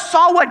one of us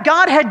saw what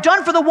God had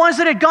done for the ones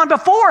that had gone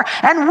before,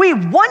 and we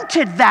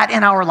wanted that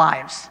in our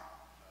lives.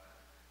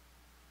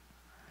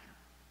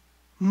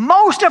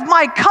 Most of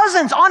my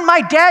cousins on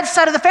my dad's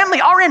side of the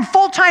family are in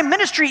full-time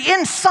ministry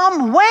in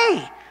some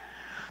way.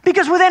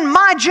 Because within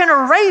my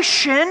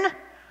generation,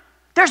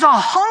 there's a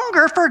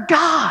hunger for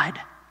God.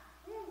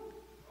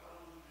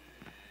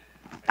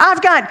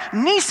 I've got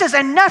nieces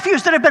and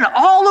nephews that have been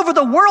all over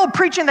the world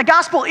preaching the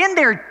gospel in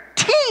their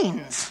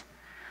teens.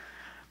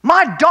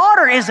 My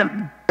daughter is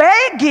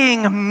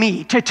begging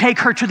me to take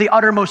her to the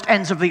uttermost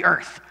ends of the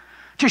earth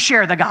to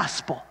share the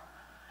gospel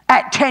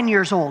at 10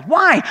 years old.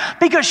 Why?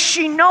 Because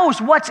she knows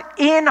what's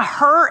in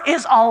her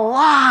is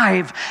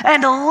alive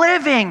and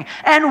living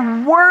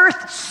and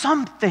worth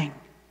something.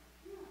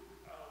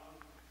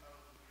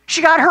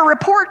 She got her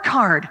report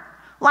card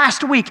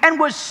last week and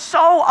was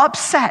so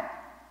upset.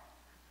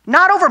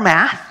 Not over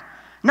math,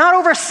 not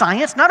over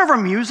science, not over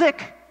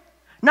music,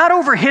 not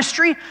over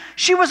history.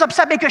 She was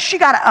upset because she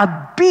got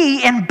a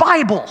B in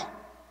Bible.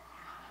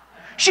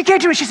 She came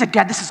to me and she said,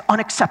 "Dad, this is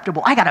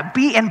unacceptable. I got a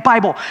B in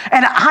Bible,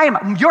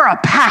 and you're a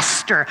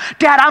pastor.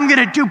 Dad, I'm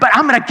gonna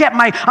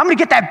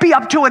get that B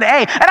up to an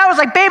A." And I was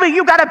like, "Baby,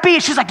 you got a B."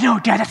 She's like, "No,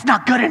 Dad, that's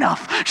not good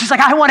enough." She's like,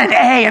 "I want an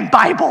A in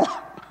Bible."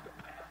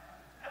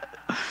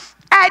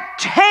 At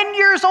 10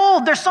 years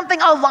old, there's something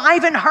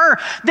alive in her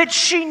that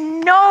she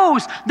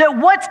knows that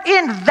what's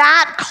in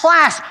that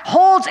class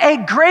holds a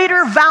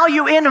greater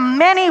value in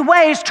many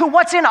ways to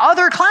what's in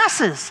other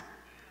classes.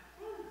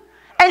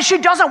 And she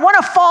doesn't want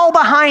to fall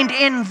behind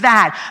in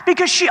that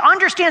because she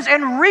understands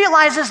and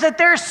realizes that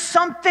there's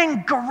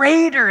something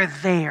greater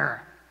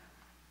there.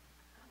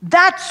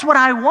 That's what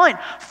I want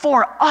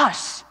for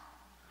us.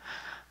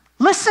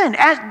 Listen,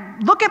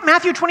 look at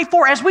Matthew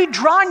 24. As we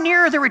draw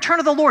near the return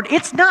of the Lord,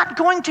 it's not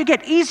going to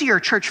get easier,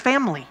 church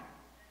family.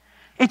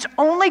 It's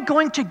only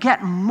going to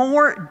get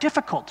more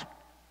difficult.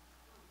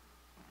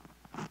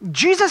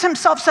 Jesus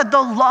himself said, "The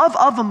love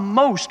of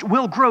most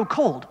will grow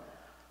cold."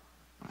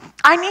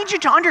 I need you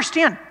to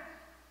understand,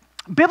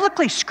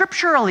 biblically,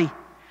 scripturally,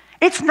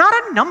 it's not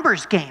a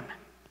numbers game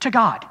to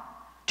God,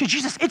 to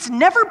Jesus. It's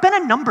never been a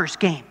numbers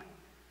game.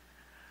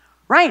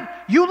 Right?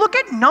 You look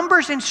at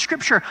numbers in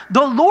Scripture,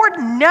 the Lord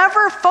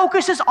never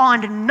focuses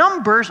on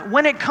numbers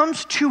when it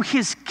comes to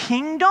his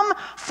kingdom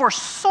for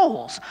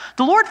souls.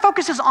 The Lord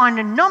focuses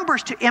on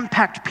numbers to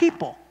impact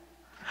people.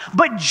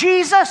 But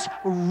Jesus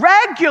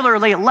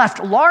regularly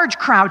left large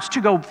crowds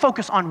to go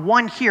focus on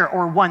one here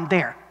or one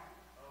there.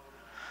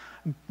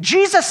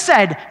 Jesus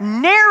said,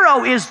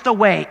 "Narrow is the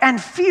way,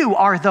 and few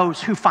are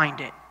those who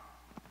find it."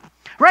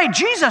 Right,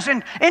 Jesus,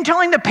 in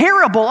telling the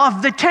parable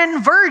of the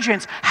 10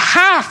 virgins,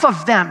 half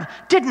of them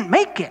didn't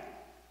make it.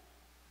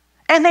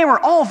 And they were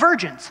all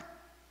virgins.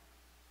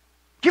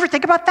 Do you ever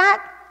think about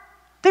that?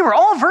 They were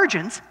all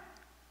virgins,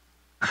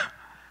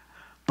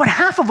 but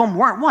half of them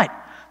weren't what?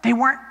 They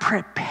weren't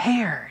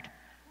prepared.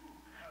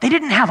 They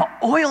didn't have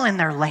oil in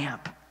their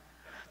lamp.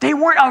 They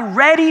weren't a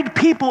readied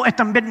people at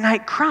the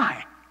midnight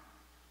cry.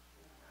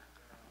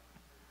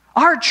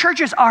 Our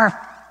churches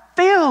are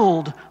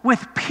filled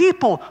with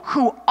people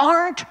who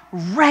aren't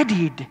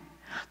readied.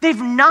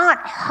 They've not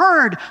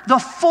heard the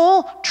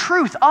full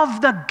truth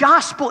of the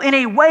gospel in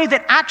a way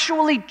that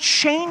actually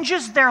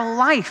changes their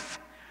life.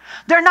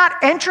 They're not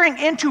entering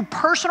into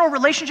personal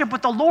relationship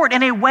with the Lord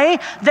in a way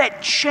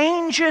that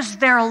changes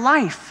their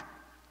life.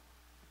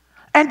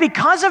 And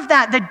because of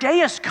that, the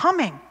day is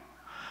coming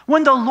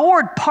when the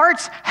Lord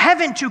parts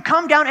heaven to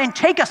come down and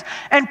take us.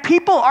 And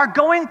people are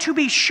going to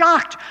be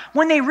shocked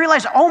when they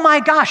realize, "Oh my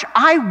gosh,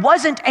 I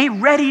wasn't a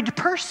readied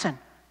person."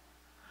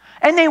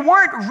 And they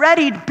weren't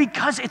readied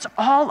because it's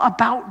all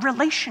about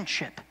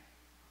relationship.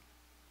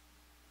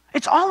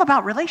 It's all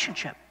about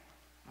relationship.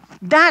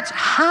 That's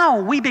how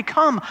we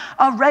become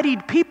a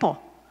readied people.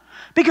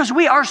 Because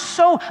we are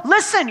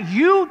listen,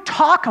 you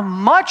talk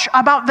much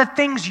about the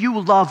things you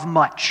love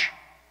much.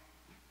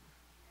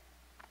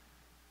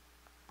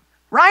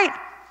 Right?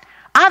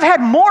 I've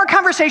had more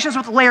conversations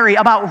with Larry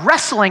about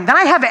wrestling than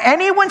I have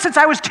anyone since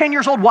I was 10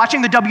 years old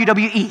watching the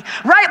WWE,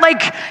 right?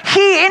 Like,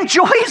 he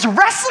enjoys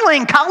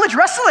wrestling, college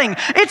wrestling.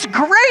 It's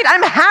great.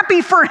 I'm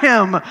happy for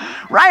him,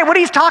 right? What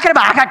he's talking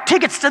about, I got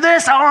tickets to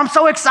this. Oh, I'm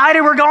so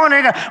excited. We're going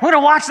to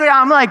watch that.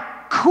 I'm like,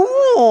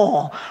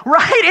 cool,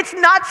 right? It's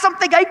not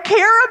something I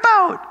care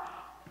about.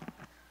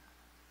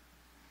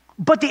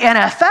 But the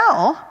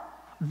NFL,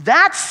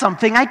 that's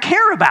something I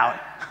care about.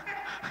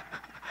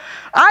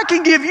 I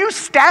can give you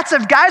stats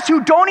of guys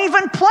who don't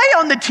even play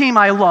on the team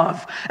I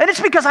love. And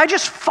it's because I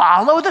just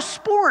follow the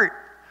sport.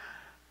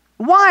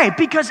 Why?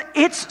 Because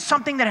it's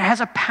something that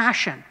has a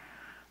passion.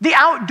 The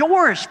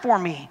outdoors for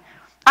me.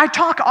 I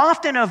talk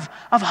often of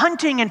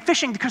hunting and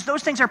fishing because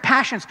those things are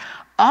passions.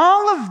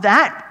 All of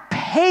that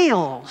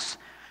pales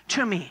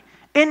to me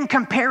in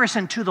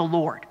comparison to the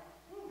Lord.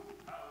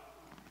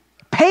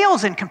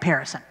 Pales in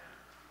comparison.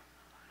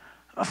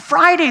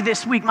 Friday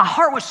this week, my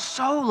heart was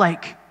so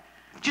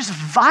just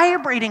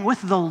vibrating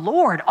with the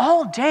Lord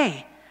all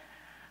day.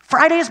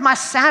 Friday is my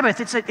Sabbath.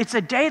 It's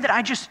a day that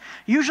I just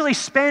usually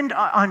spend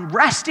on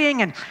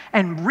resting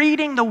and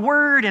reading the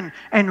Word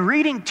and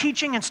reading,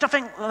 teaching, and stuff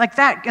like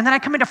that. And then I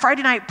come into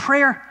Friday night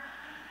prayer.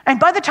 And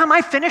by the time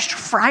I finished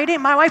Friday,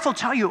 my wife will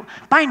tell you,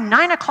 by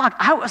 9 o'clock,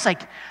 I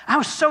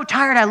was so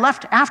tired. I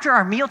left after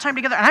our mealtime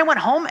together, and I went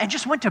home and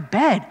just went to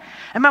bed.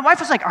 And my wife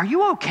was like, are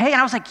you okay?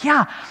 And I was like,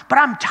 yeah, but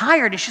I'm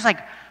tired. And she's like,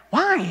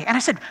 why? And I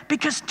said,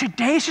 because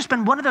today's just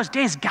been one of those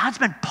days God's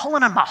been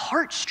pulling on my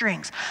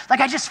heartstrings.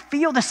 I just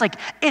feel this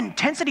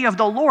intensity of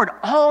the Lord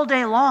all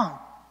day long.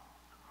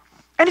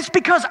 And it's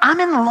because I'm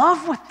in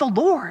love with the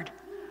Lord.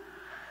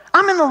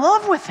 I'm in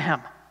love with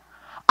him.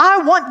 I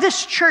want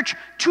this church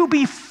to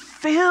be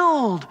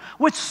filled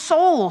with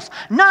souls,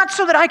 not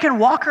so that I can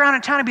walk around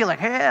in town and be like,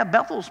 hey,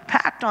 Bethel's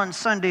packed on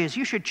Sundays.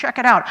 You should check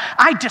it out.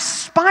 I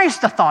despise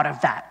the thought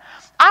of that.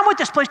 I want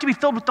this place to be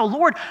filled with the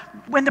Lord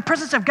when the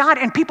presence of God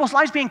and people's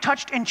lives being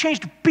touched and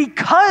changed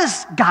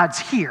because God's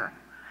here.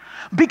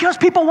 Because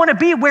people want to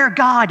be where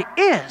God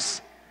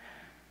is.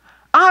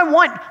 I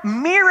want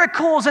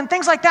miracles and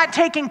things like that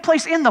taking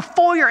place in the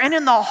foyer and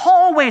in the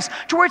hallways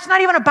to where it's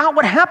not even about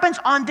what happens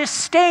on this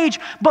stage,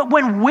 but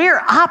when we're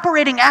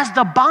operating as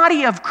the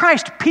body of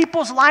Christ,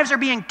 people's lives are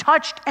being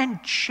touched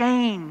and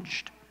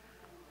changed.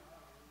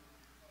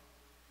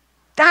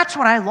 That's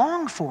what I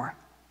long for.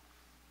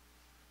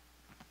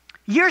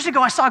 Years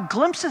ago, I saw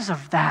glimpses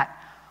of that.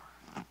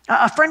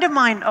 A friend of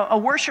mine, a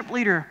worship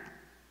leader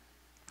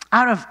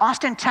out of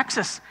Austin,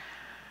 Texas,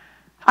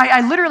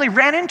 I literally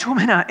ran into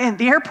him in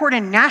the airport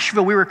in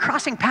Nashville. We were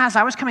crossing paths.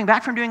 I was coming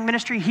back from doing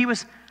ministry. He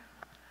was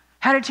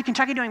headed to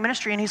Kentucky doing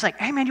ministry, and he's like,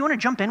 hey, man, you want to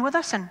jump in with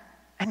us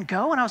and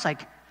go? And I was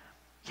like,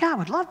 yeah, I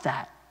would love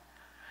that.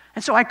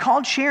 And so I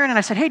called Sharon, and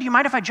I said, hey, do you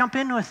mind if I jump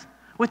in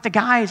with the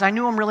guys? I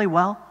knew them really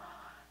well.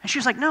 And she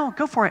was like, no,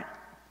 go for it.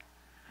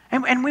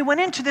 And we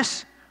went into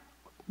this,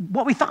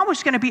 what we thought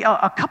was going to be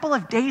a couple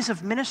of days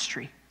of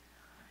ministry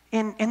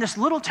in this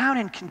little town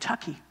in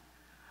Kentucky.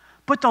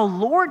 But the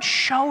Lord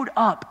showed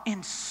up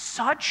in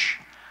such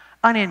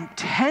an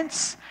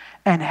intense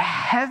and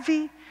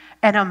heavy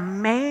and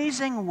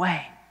amazing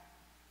way.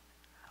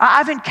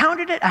 I've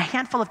encountered it a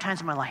handful of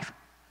times in my life.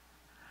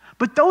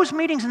 But those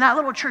meetings in that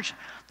little church,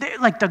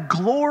 like the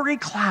glory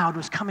cloud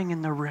was coming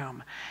in the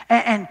room.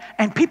 And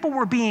people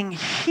were being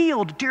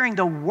healed during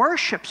the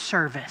worship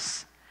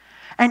service.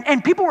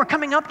 And people were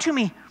coming up to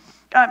me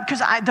because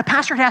the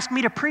pastor had asked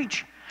me to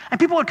preach. And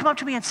people would come up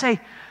to me and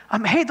say,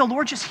 hey, the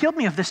Lord just healed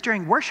me of this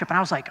during worship. And I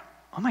was like,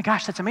 oh my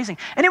gosh, that's amazing.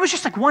 And it was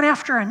just like one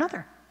after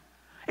another.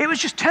 It was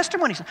just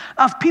testimonies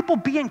of people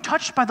being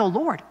touched by the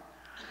Lord.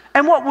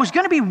 And what was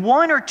going to be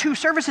one or two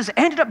services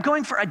ended up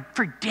going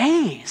for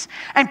days.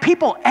 And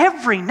people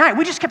every night,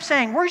 we just kept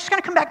saying, we're just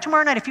going to come back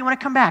tomorrow night if you want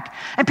to come back.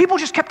 And people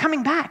just kept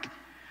coming back.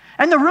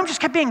 And the room just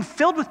kept being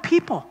filled with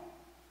people.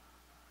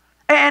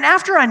 And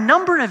after a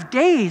number of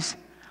days,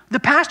 the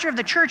pastor of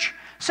the church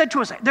said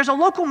to us, there's a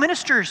local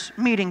ministers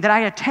meeting that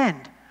I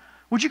attend.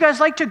 Would you guys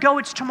like to go?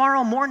 It's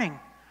tomorrow morning.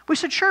 We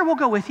said, sure, we'll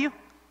go with you.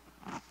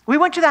 We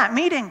went to that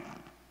meeting.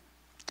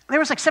 There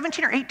was like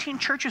 17 or 18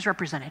 churches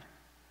represented.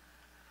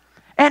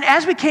 And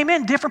as we came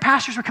in, different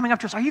pastors were coming up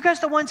to us. Are you guys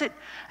the ones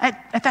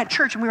at that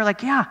church? And we were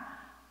like, yeah.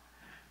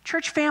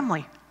 Church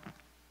family.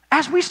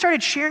 As we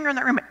started sharing around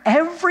that room,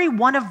 every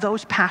one of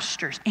those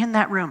pastors in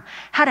that room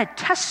had a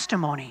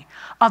testimony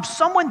of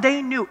someone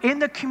they knew in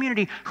the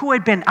community who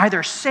had been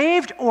either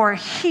saved or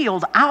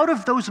healed out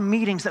of those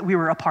meetings that we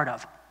were a part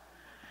of.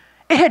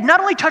 It had not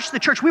only touched the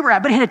church we were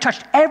at, but it had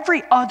touched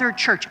every other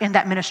church in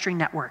that ministry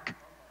network.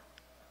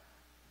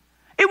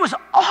 It was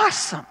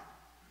awesome.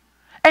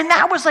 And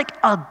that was like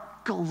a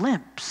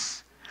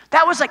glimpse.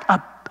 That was like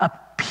a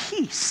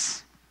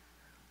piece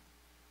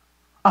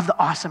of the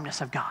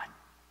awesomeness of God.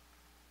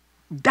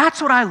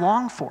 That's what I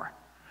long for,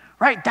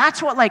 right?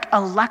 That's what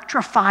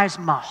electrifies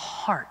my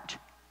heart.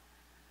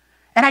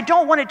 And I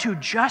don't want it to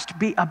just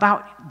be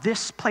about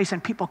this place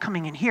and people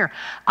coming in here.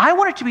 I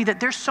want it to be that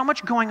there's so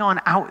much going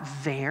on out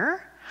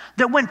there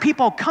That when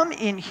people come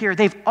in here,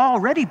 they've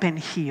already been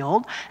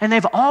healed, and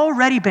they've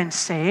already been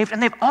saved,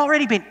 and they've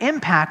already been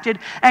impacted,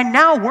 and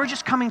now we're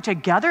just coming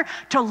together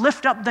to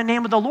lift up the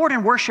name of the Lord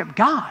and worship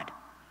God.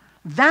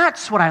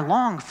 That's what I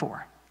long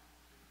for.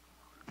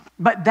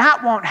 But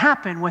that won't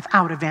happen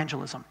without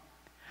evangelism.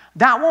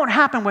 That won't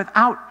happen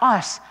without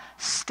us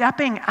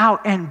stepping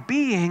out and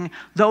being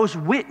those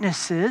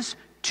witnesses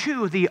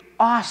to the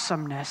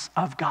awesomeness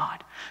of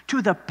God,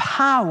 to the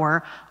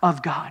power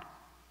of God.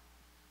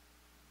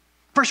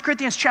 1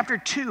 Corinthians chapter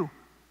 2,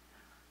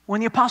 when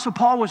the Apostle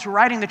Paul was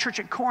writing the church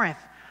at Corinth,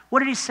 what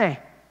did he say?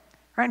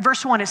 Right, in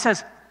verse 1, it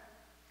says,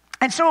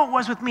 "And so it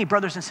was with me,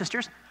 brothers and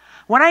sisters.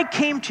 When I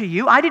came to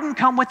you, I didn't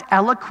come with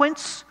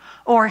eloquence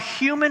or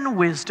human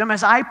wisdom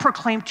as I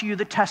proclaimed to you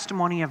the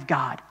testimony of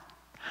God.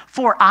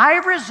 For I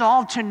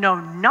resolved to know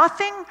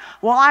nothing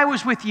while I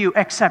was with you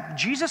except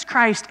Jesus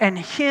Christ and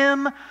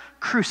Him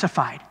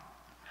crucified.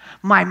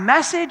 My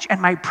message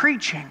and my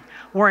preaching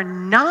were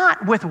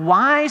not with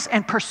wise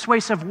and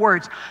persuasive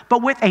words,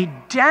 but with a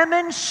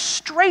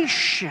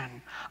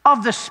demonstration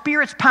of the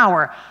Spirit's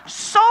power,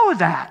 so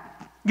that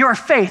your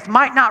faith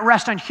might not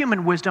rest on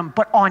human wisdom,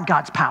 but on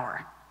God's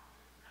power."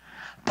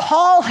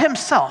 Paul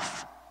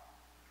himself,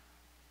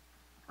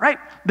 right,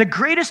 the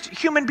greatest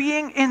human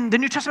being in the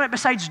New Testament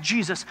besides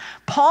Jesus,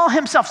 Paul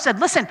himself said,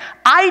 listen,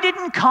 I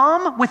didn't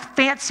come with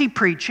fancy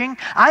preaching.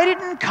 I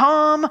didn't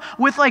come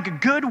with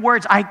like good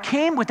words. I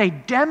came with a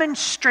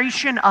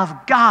demonstration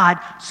of God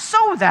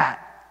so that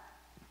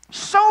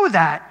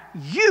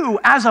you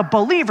as a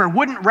believer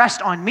wouldn't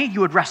rest on me,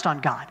 you would rest on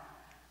God.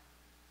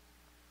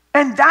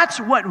 And that's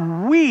what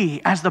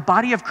we, as the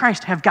body of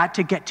Christ, have got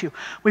to get to.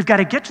 We've got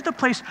to get to the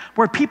place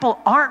where people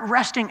aren't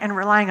resting and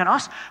relying on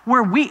us,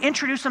 where we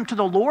introduce them to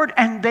the Lord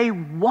and they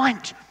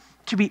want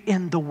to be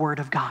in the Word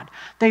of God.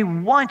 They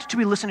want to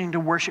be listening to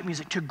worship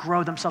music to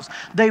grow themselves.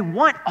 They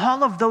want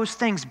all of those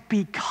things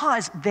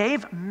because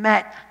they've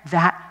met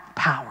that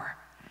power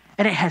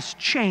and it has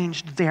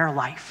changed their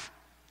life.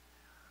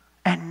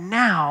 And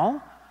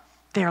now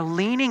they're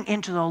leaning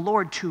into the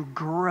Lord to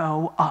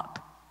grow up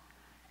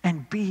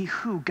and be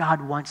who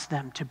God wants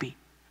them to be.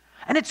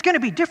 And it's going to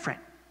be different.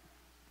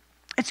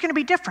 It's going to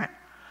be different,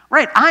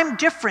 right? I'm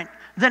different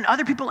than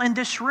other people in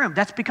this room.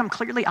 That's become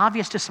clearly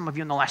obvious to some of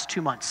you in the last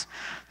 2 months.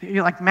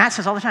 You're like, Matt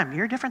says all the time,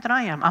 you're different than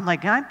I am. I'm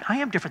like, I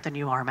am different than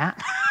you are,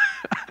 Matt.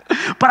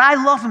 But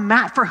I love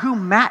Matt for who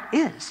Matt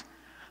is.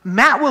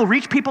 Matt will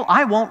reach people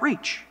I won't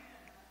reach,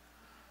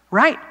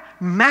 right?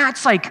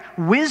 Matt's like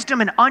wisdom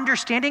and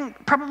understanding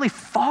probably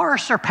far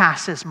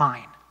surpasses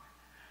mine.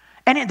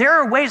 And there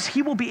are ways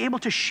he will be able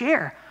to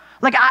share.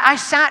 Like I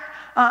sat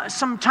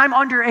some time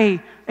under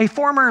a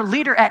former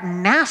leader at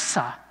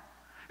NASA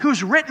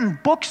who's written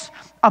books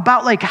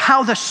about like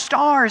how the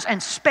stars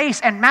and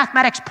space and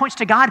mathematics points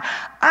to God.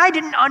 I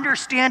didn't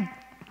understand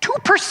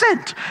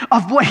 2%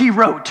 of what he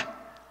wrote.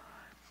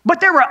 But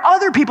there were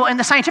other people in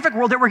the scientific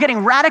world that were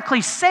getting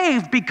radically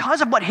saved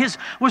because of what his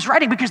was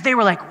writing, because they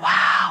were like,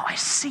 wow, I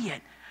see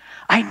it.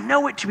 I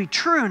know it to be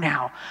true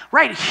now,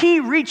 right?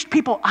 He reached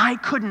people I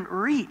couldn't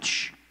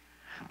reach.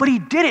 But he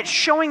did it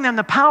showing them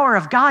the power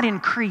of God in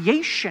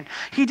creation.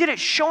 He did it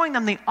showing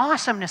them the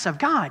awesomeness of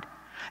God.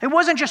 It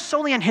wasn't just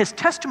solely on his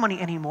testimony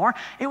anymore.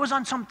 It was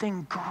on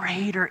something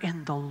greater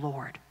in the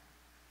Lord.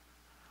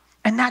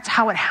 And that's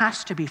how it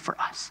has to be for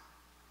us.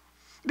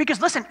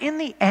 Because listen, in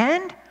the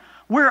end,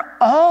 we're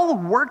all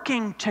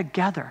working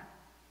together.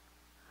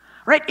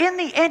 Right? In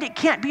the end, it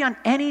can't be on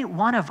any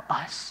one of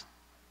us.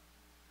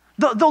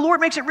 The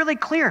Lord makes it really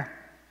clear.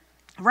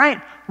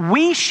 Right?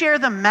 We share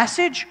the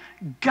message,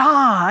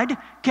 God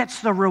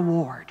gets the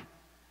reward.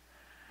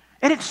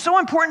 And it's so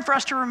important for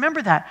us to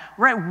remember that,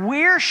 right?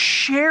 We're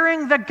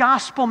sharing the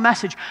gospel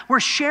message. We're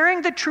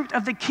sharing the truth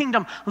of the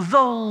kingdom.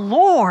 The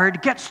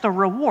Lord gets the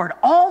reward.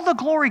 All the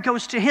glory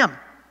goes to Him,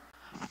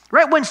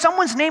 right? When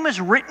someone's name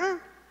is written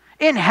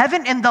in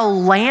heaven in the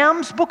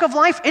Lamb's book of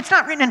life, it's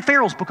not written in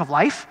Pharaoh's book of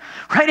life,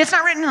 right? It's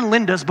not written in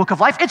Linda's book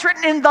of life. It's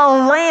written in the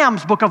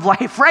Lamb's book of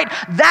life, right?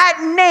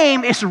 That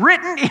name is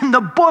written in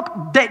the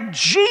book that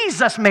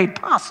Jesus made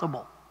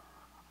possible.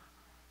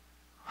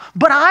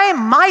 But I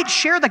might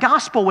share the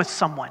gospel with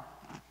someone,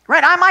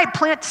 right? I might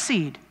plant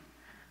seed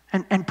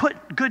and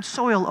put good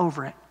soil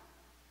over it.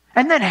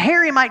 And then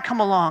Harry might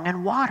come along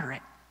and water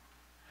it.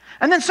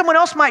 And then someone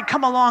else might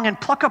come along and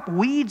pluck up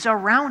weeds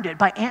around it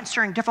by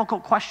answering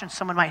difficult questions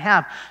someone might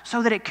have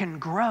so that it can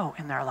grow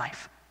in their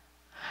life.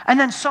 And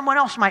then someone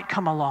else might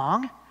come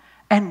along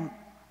and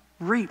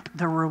reap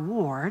the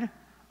reward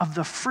of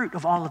the fruit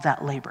of all of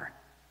that labor.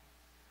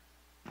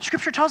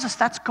 Scripture tells us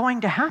that's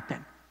going to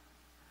happen.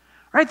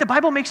 Right? The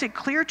Bible makes it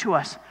clear to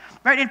us.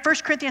 Right? In 1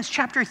 Corinthians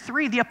chapter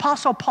 3, the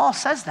Apostle Paul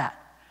says that.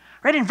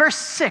 Right? In verse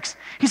 6,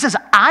 he says,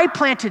 I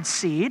planted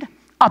seed,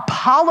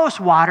 Apollos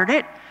watered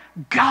it,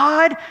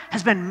 God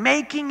has been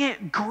making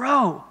it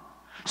grow.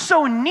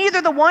 So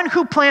neither the one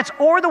who plants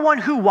or the one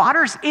who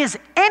waters is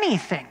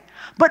anything,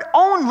 but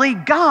only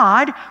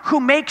God who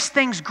makes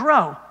things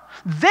grow.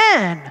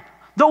 Then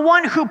The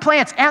one who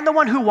plants and the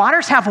one who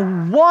waters have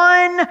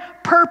one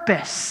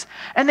purpose,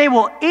 and they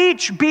will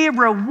each be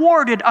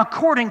rewarded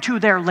according to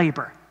their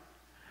labor.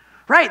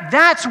 Right?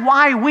 That's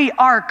why we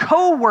are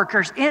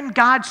co-workers in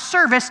God's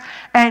service,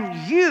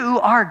 and you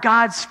are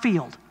God's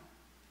field.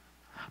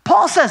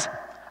 Paul says,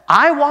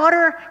 I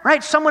water,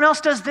 right? Someone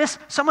else does this,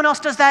 someone else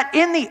does that.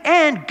 In the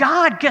end,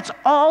 God gets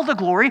all the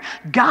glory.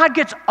 God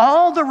gets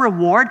all the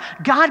reward.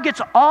 God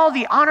gets all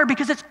the honor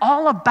because it's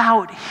all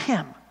about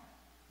him.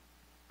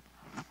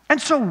 And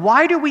so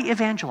why do we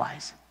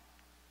evangelize?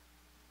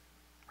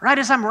 Right,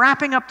 as I'm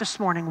wrapping up this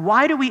morning,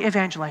 why do we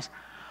evangelize?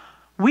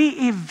 We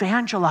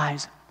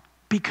evangelize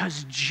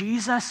because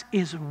Jesus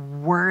is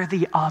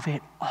worthy of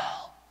it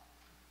all.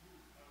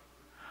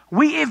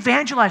 We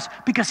evangelize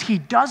because he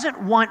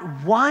doesn't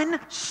want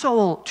one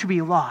soul to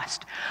be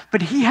lost,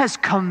 but he has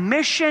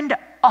commissioned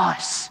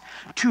us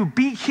to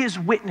be his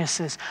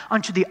witnesses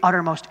unto the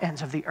uttermost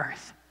ends of the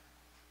earth.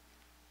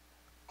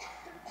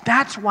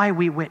 That's why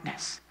we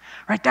witness,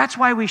 right? That's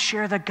why we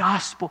share the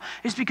gospel,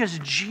 is because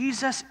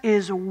Jesus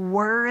is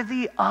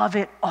worthy of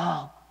it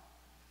all.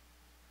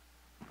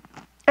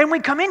 And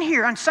we come in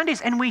here on Sundays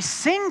and we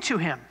sing to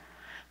him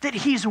that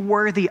he's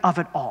worthy of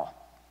it all.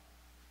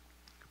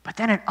 But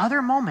then at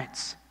other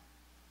moments,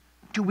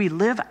 do we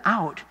live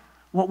out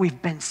what we've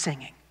been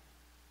singing?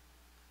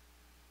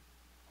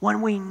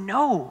 When we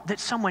know that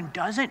someone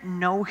doesn't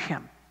know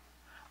him,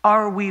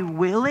 are we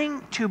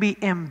willing to be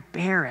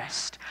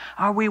embarrassed?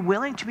 Are we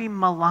willing to be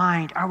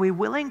maligned? Are we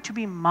willing to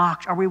be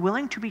mocked? Are we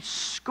willing to be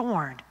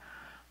scorned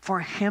for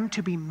him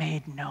to be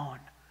made known?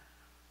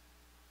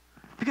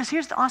 Because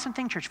here's the awesome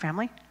thing, church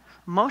family.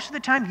 Most of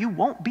the time, you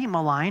won't be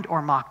maligned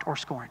or mocked or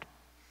scorned.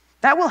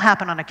 That will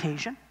happen on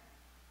occasion.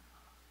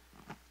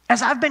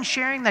 As I've been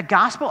sharing the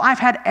gospel, I've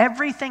had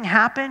everything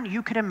happen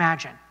you could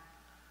imagine.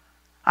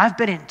 I've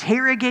been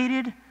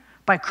interrogated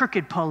by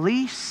crooked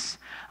police.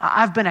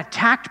 I've been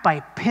attacked by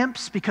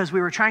pimps because we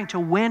were trying to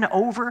win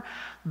over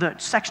the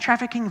sex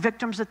trafficking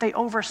victims that they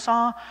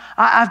oversaw.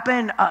 I've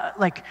been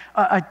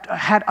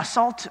had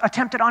assault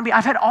attempted on me.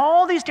 I've had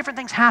all these different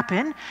things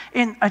happen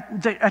in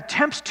the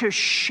attempts to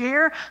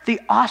share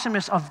the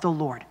awesomeness of the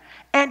Lord.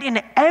 And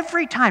in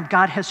every time,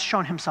 God has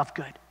shown himself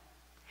good.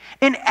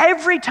 In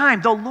every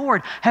time, the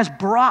Lord has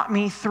brought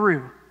me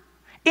through.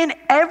 In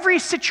every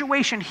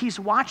situation, he's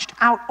watched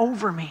out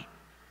over me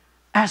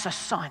as a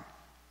son.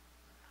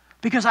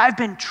 Because I've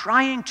been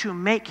trying to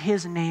make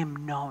his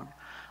name known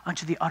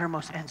unto the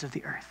uttermost ends of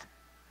the earth.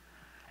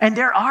 And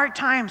there are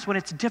times when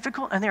it's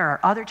difficult, and there are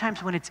other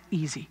times when it's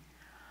easy.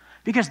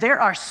 Because there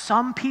are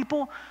some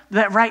people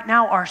that right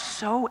now are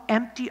so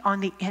empty on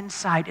the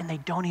inside, and they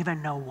don't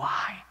even know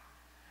why.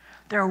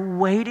 They're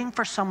waiting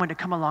for someone to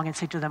come along and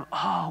say to them,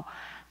 oh,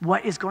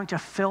 what is going to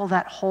fill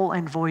that hole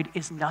and void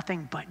is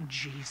nothing but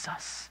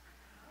Jesus.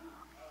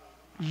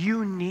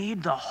 You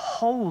need the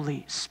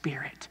Holy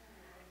Spirit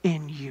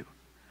in you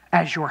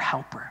as your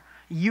helper.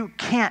 You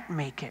can't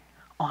make it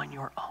on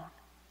your own.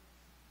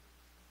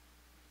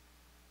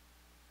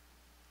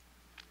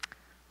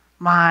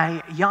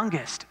 My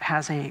youngest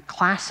has a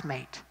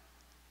classmate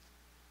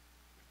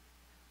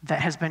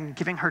that has been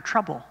giving her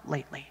trouble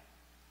lately.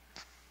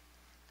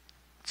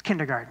 It's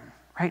kindergarten,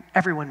 right?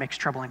 Everyone makes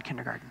trouble in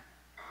kindergarten.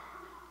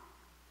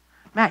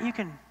 Matt, you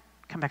can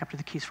come back up to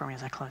the keys for me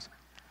as I close.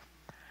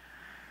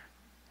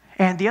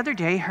 And the other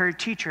day, her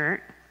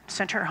teacher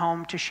sent her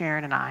home to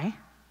Sharon and I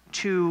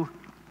to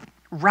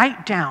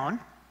write down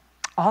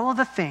all of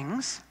the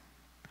things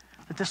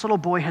that this little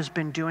boy has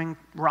been doing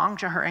wrong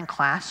to her in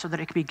class so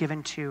that it could be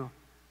given to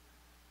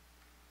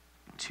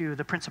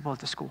the principal at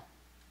the school.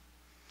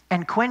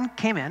 And Quinn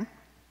came in,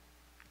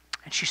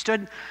 and she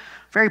stood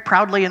very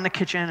proudly in the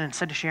kitchen and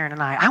said to Sharon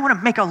and I want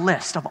to make a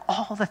list of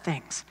all the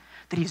things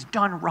that he's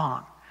done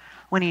wrong.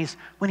 When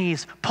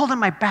he's pulled in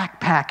my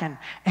backpack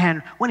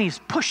and when he's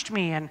pushed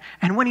me and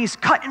when he's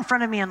cut in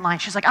front of me in line.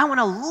 She's like, I want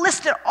to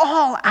list it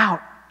all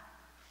out.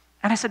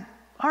 And I said,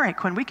 all right,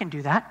 Quinn, we can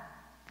do that.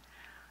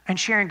 And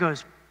Sharon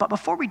goes, but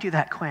before we do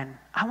that, Quinn,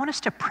 I want us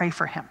to pray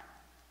for him.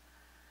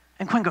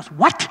 And Quinn goes,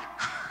 what?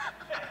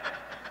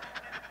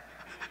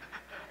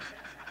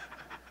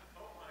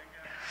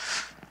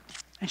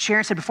 And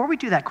Sharon said, before we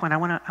do that, Quinn, I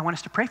want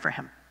us to pray for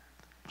him.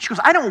 She goes,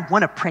 I don't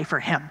want to pray for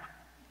him.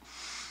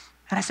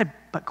 And I said,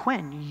 but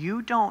Quinn,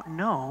 you don't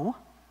know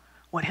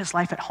what his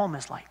life at home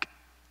is like.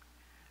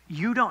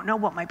 You don't know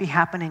what might be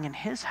happening in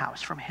his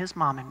house from his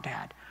mom and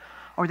dad,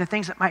 or the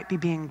things that might be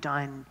being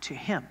done to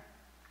him.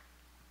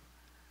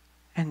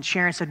 And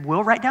Sharon said,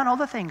 we'll write down all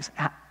the things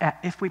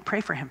if we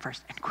pray for him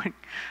first.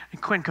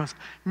 And Quinn goes,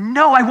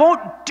 no, I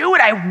won't do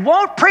it. I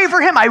won't pray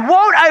for him. I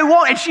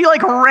won't. And she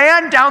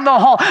ran down the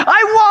hall.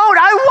 I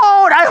won't.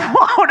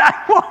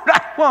 Oh my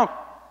God.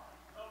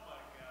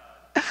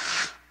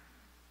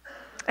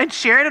 And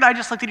Sharon and I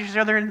just looked at each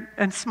other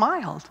and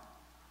smiled.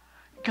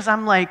 Because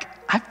I'm like,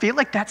 I feel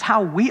like that's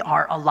how we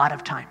are a lot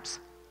of times.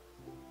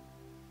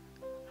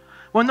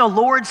 When the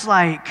Lord's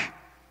like,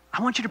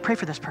 I want you to pray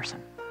for this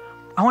person.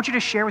 I want you to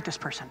share with this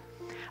person.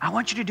 I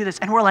want you to do this.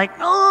 And we're like,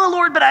 oh,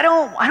 Lord, but I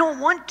don't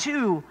want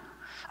to.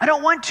 I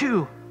don't want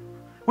to.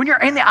 When you're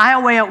in the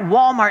aisleway at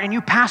Walmart and you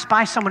pass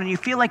by someone and you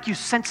feel like you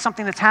sense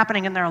something that's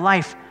happening in their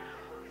life,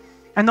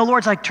 and the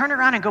Lord's like, turn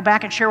around and go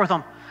back and share with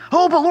them.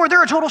 Oh, but Lord,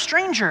 they're a total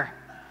stranger.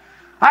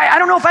 I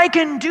don't know if I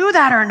can do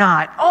that or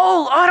not.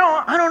 Oh,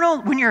 I don't know.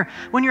 When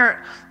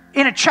you're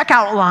in a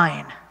checkout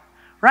line,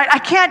 right? I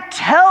can't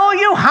tell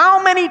you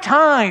how many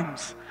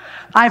times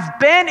I've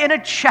been in a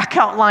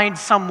checkout line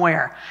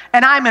somewhere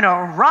and I'm in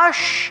a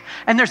rush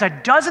and there's a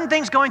dozen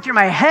things going through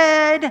my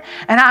head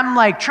and I'm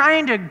like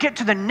trying to get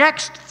to the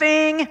next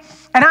thing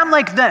and I'm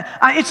like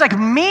it's like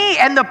me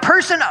and the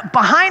person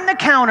behind the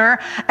counter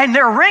and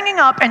they're ringing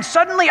up and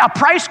suddenly a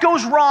price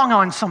goes wrong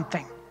on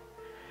something.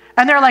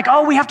 And they're like,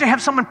 oh, we have to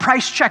have someone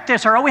price check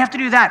this or oh, we have to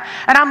do that.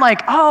 And I'm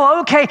like,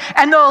 oh, okay.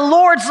 And the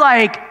Lord's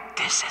like,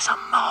 this is a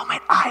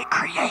moment I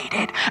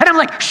created. And I'm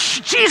like,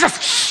 shh,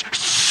 Jesus, shh,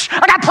 shh.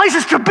 I got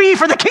places to be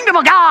for the kingdom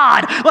of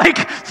God.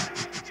 Like,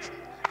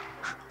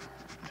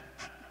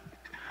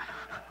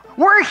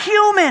 we're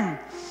human.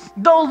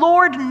 The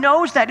Lord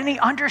knows that and he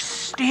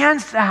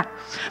understands that.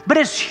 But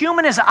as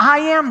human as I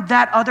am,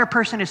 that other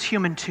person is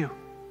human too.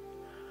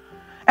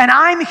 And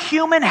I'm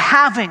human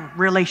having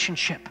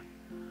relationship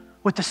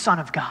with the Son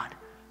of God,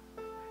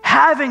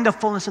 having the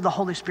fullness of the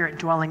Holy Spirit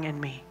dwelling in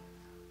me.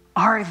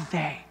 Are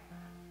they?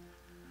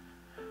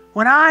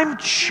 When I'm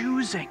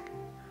choosing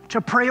to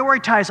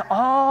prioritize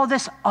all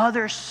this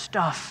other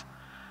stuff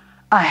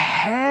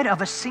ahead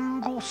of a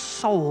single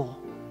soul,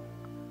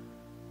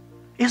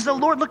 is the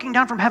Lord looking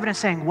down from heaven and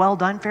saying, well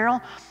done,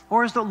 Farrell?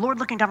 Or is the Lord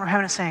looking down from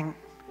heaven and saying,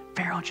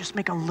 Farrell, just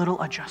make a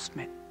little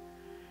adjustment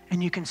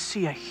and you can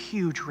see a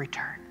huge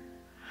return.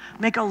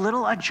 Make a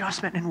little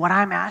adjustment in what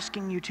I'm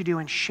asking you to do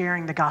in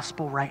sharing the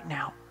gospel right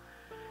now.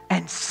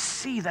 And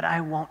see that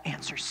I won't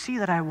answer. See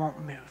that I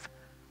won't move.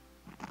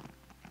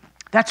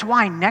 That's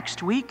why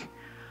next week,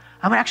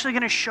 I'm actually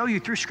going to show you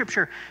through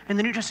Scripture in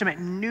the New Testament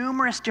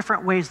numerous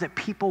different ways that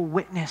people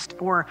witnessed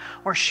or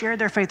shared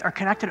their faith or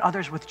connected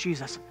others with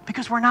Jesus.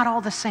 Because we're not all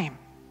the same.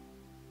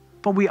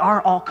 But we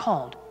are all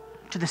called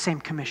to the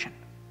same commission.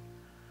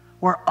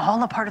 We're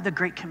all a part of the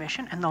Great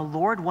Commission, and the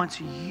Lord wants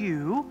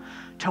you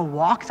to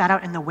walk that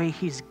out in the way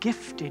he's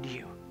gifted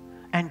you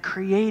and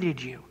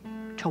created you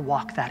to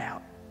walk that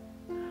out.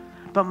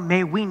 But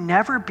may we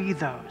never be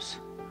those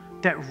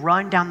that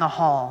run down the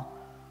hall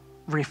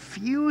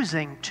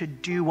refusing to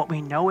do what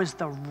we know is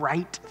the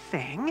right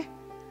thing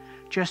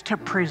just to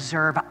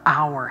preserve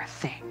our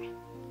thing.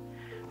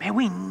 May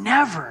we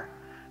never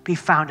be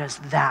found as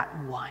that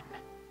one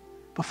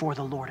before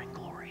the Lord in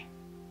glory.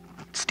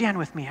 Stand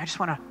with me. I just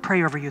want to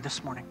pray over you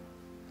this morning.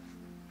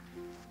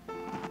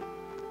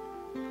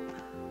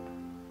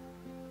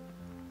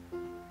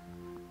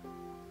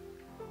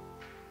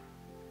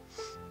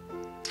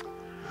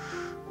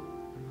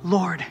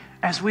 Lord,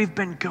 as we've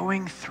been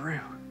going through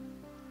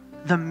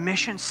the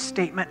mission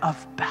statement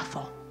of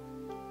Bethel,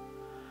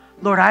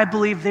 Lord, I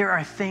believe there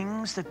are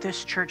things that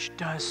this church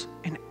does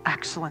in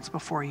excellence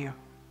before you.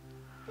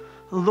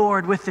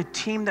 Lord, with the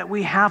team that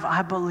we have,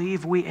 I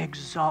believe we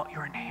exalt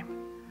your name.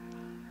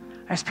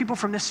 As people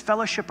from this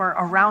fellowship are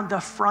around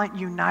the front,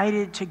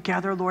 united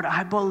together, Lord,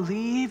 I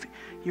believe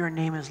your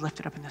name is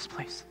lifted up in this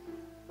place.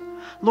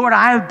 Lord,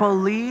 I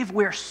believe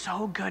we're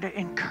so good at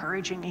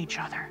encouraging each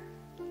other.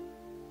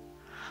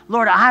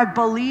 Lord, I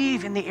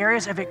believe in the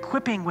areas of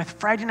equipping with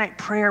Friday night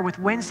prayer, with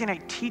Wednesday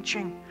night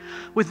teaching,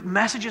 with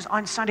messages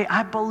on Sunday.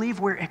 I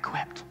believe we're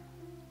equipped.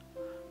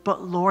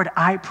 But Lord,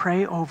 I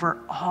pray over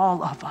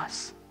all of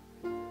us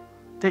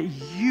that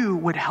you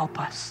would help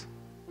us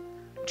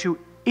to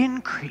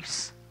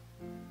increase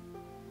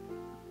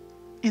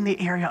in the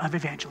area of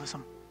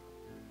evangelism.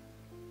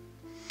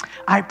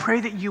 I pray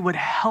that you would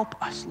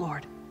help us,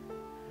 Lord,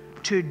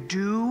 to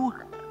do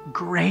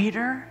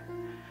greater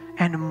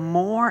and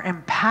more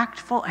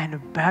impactful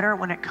and better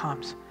when it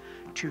comes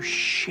to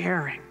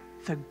sharing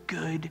the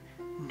good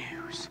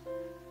news.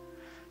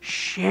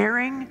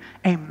 Sharing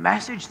a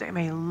message that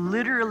may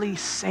literally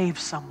save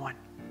someone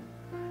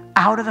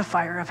out of the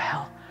fire of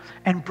hell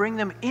and bring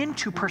them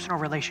into personal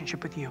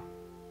relationship with you.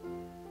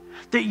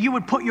 That you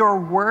would put your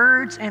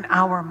words in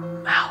our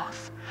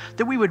mouth,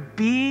 that we would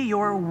be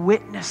your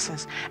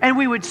witnesses, and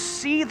we would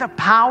see the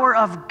power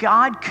of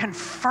God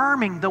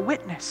confirming the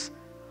witness.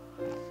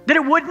 That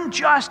it wouldn't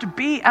just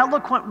be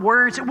eloquent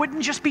words, it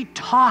wouldn't just be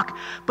talk,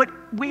 but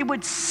we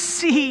would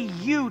see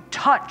you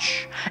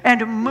touch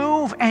and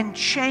move and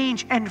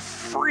change and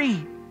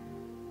free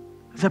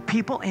the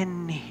people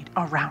in need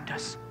around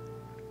us.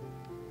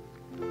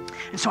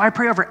 And so I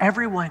pray over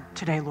everyone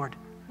today, Lord,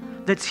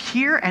 that's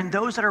here and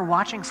those that are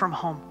watching from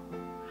home.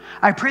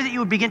 I pray that you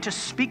would begin to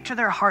speak to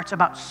their hearts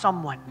about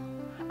someone,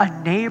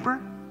 a neighbor,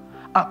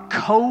 a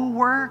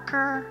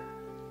coworker,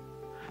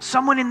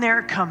 someone in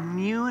their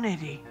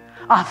community,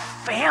 a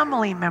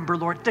family member,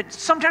 Lord, that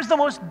sometimes the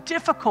most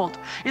difficult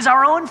is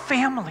our own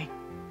family.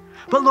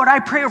 But Lord, I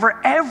pray over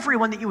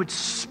everyone that you would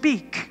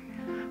speak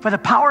for the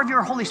power of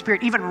your Holy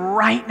Spirit, even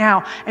right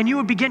now, and you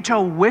would begin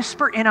to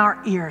whisper in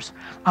our ears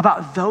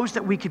about those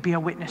that we could be a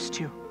witness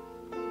to.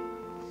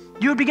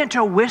 You would begin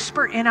to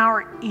whisper in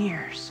our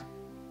ears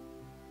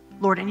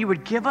Lord, and you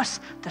would give us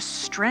the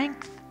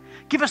strength,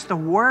 give us the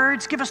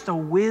words, give us the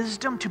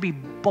wisdom to be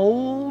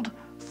bold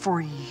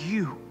for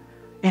you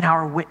in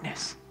our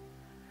witness,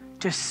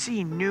 to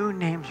see new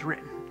names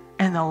written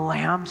in the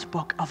Lamb's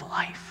book of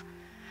life,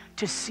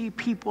 to see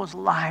people's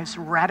lives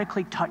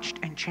radically touched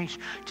and changed,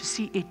 to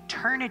see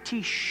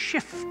eternity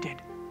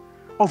shifted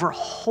over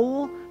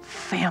whole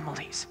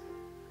families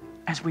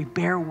as we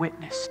bear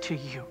witness to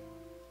you.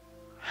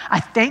 I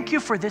thank you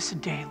for this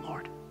day,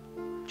 Lord.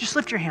 Just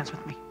lift your hands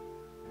with me.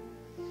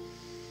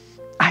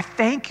 I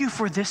thank you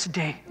for this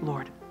day,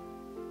 Lord.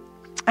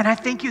 And I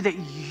thank you that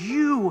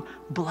you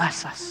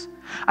bless us.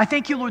 I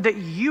thank you, Lord, that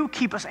you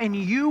keep us and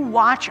you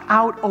watch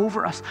out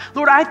over us.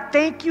 Lord, I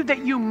thank you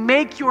that you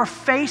make your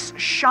face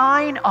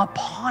shine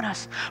upon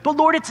us. But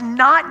Lord, it's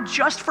not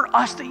just for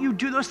us that you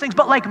do those things,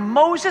 but like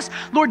Moses,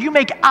 Lord, you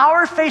make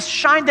our face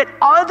shine that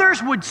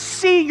others would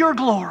see your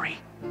glory.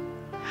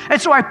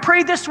 And so I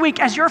pray this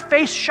week as your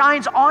face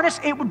shines on us,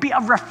 it would be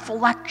a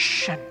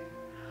reflection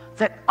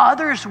that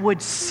others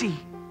would see.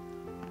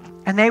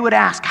 And they would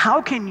ask,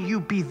 how can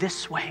you be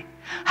this way?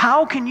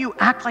 How can you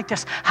act like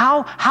this?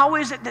 How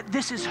is it that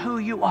this is who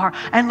you are?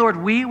 And Lord,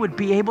 we would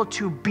be able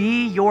to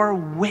be your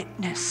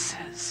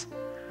witnesses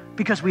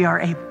because we are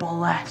a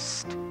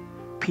blessed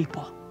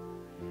people.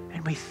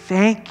 And we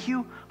thank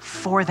you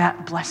for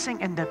that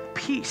blessing and the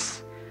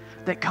peace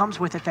that comes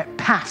with it that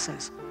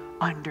passes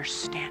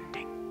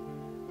understanding.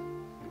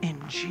 In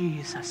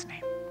Jesus'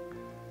 name,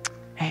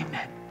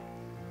 amen.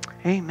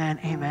 Amen,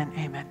 amen,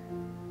 amen.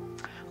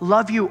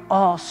 Love you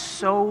all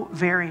so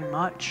very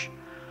much.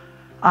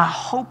 I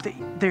hope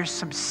that there's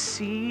some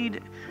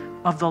seed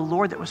of the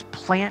Lord that was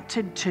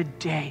planted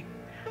today.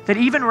 That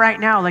even right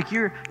now, like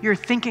you're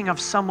thinking of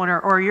someone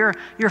or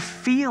you're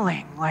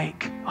feeling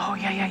like, oh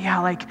yeah,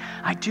 like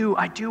I do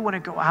want to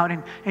go out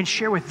and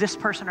share with this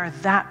person or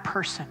that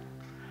person,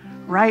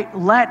 right?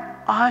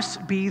 Let us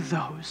be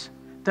those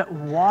that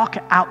walk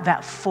out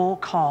that full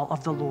call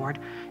of the Lord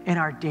in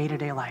our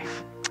day-to-day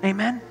life.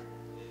 Amen.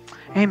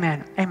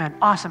 Amen. Amen.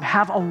 Awesome.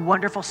 Have a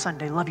wonderful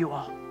Sunday. Love you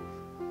all.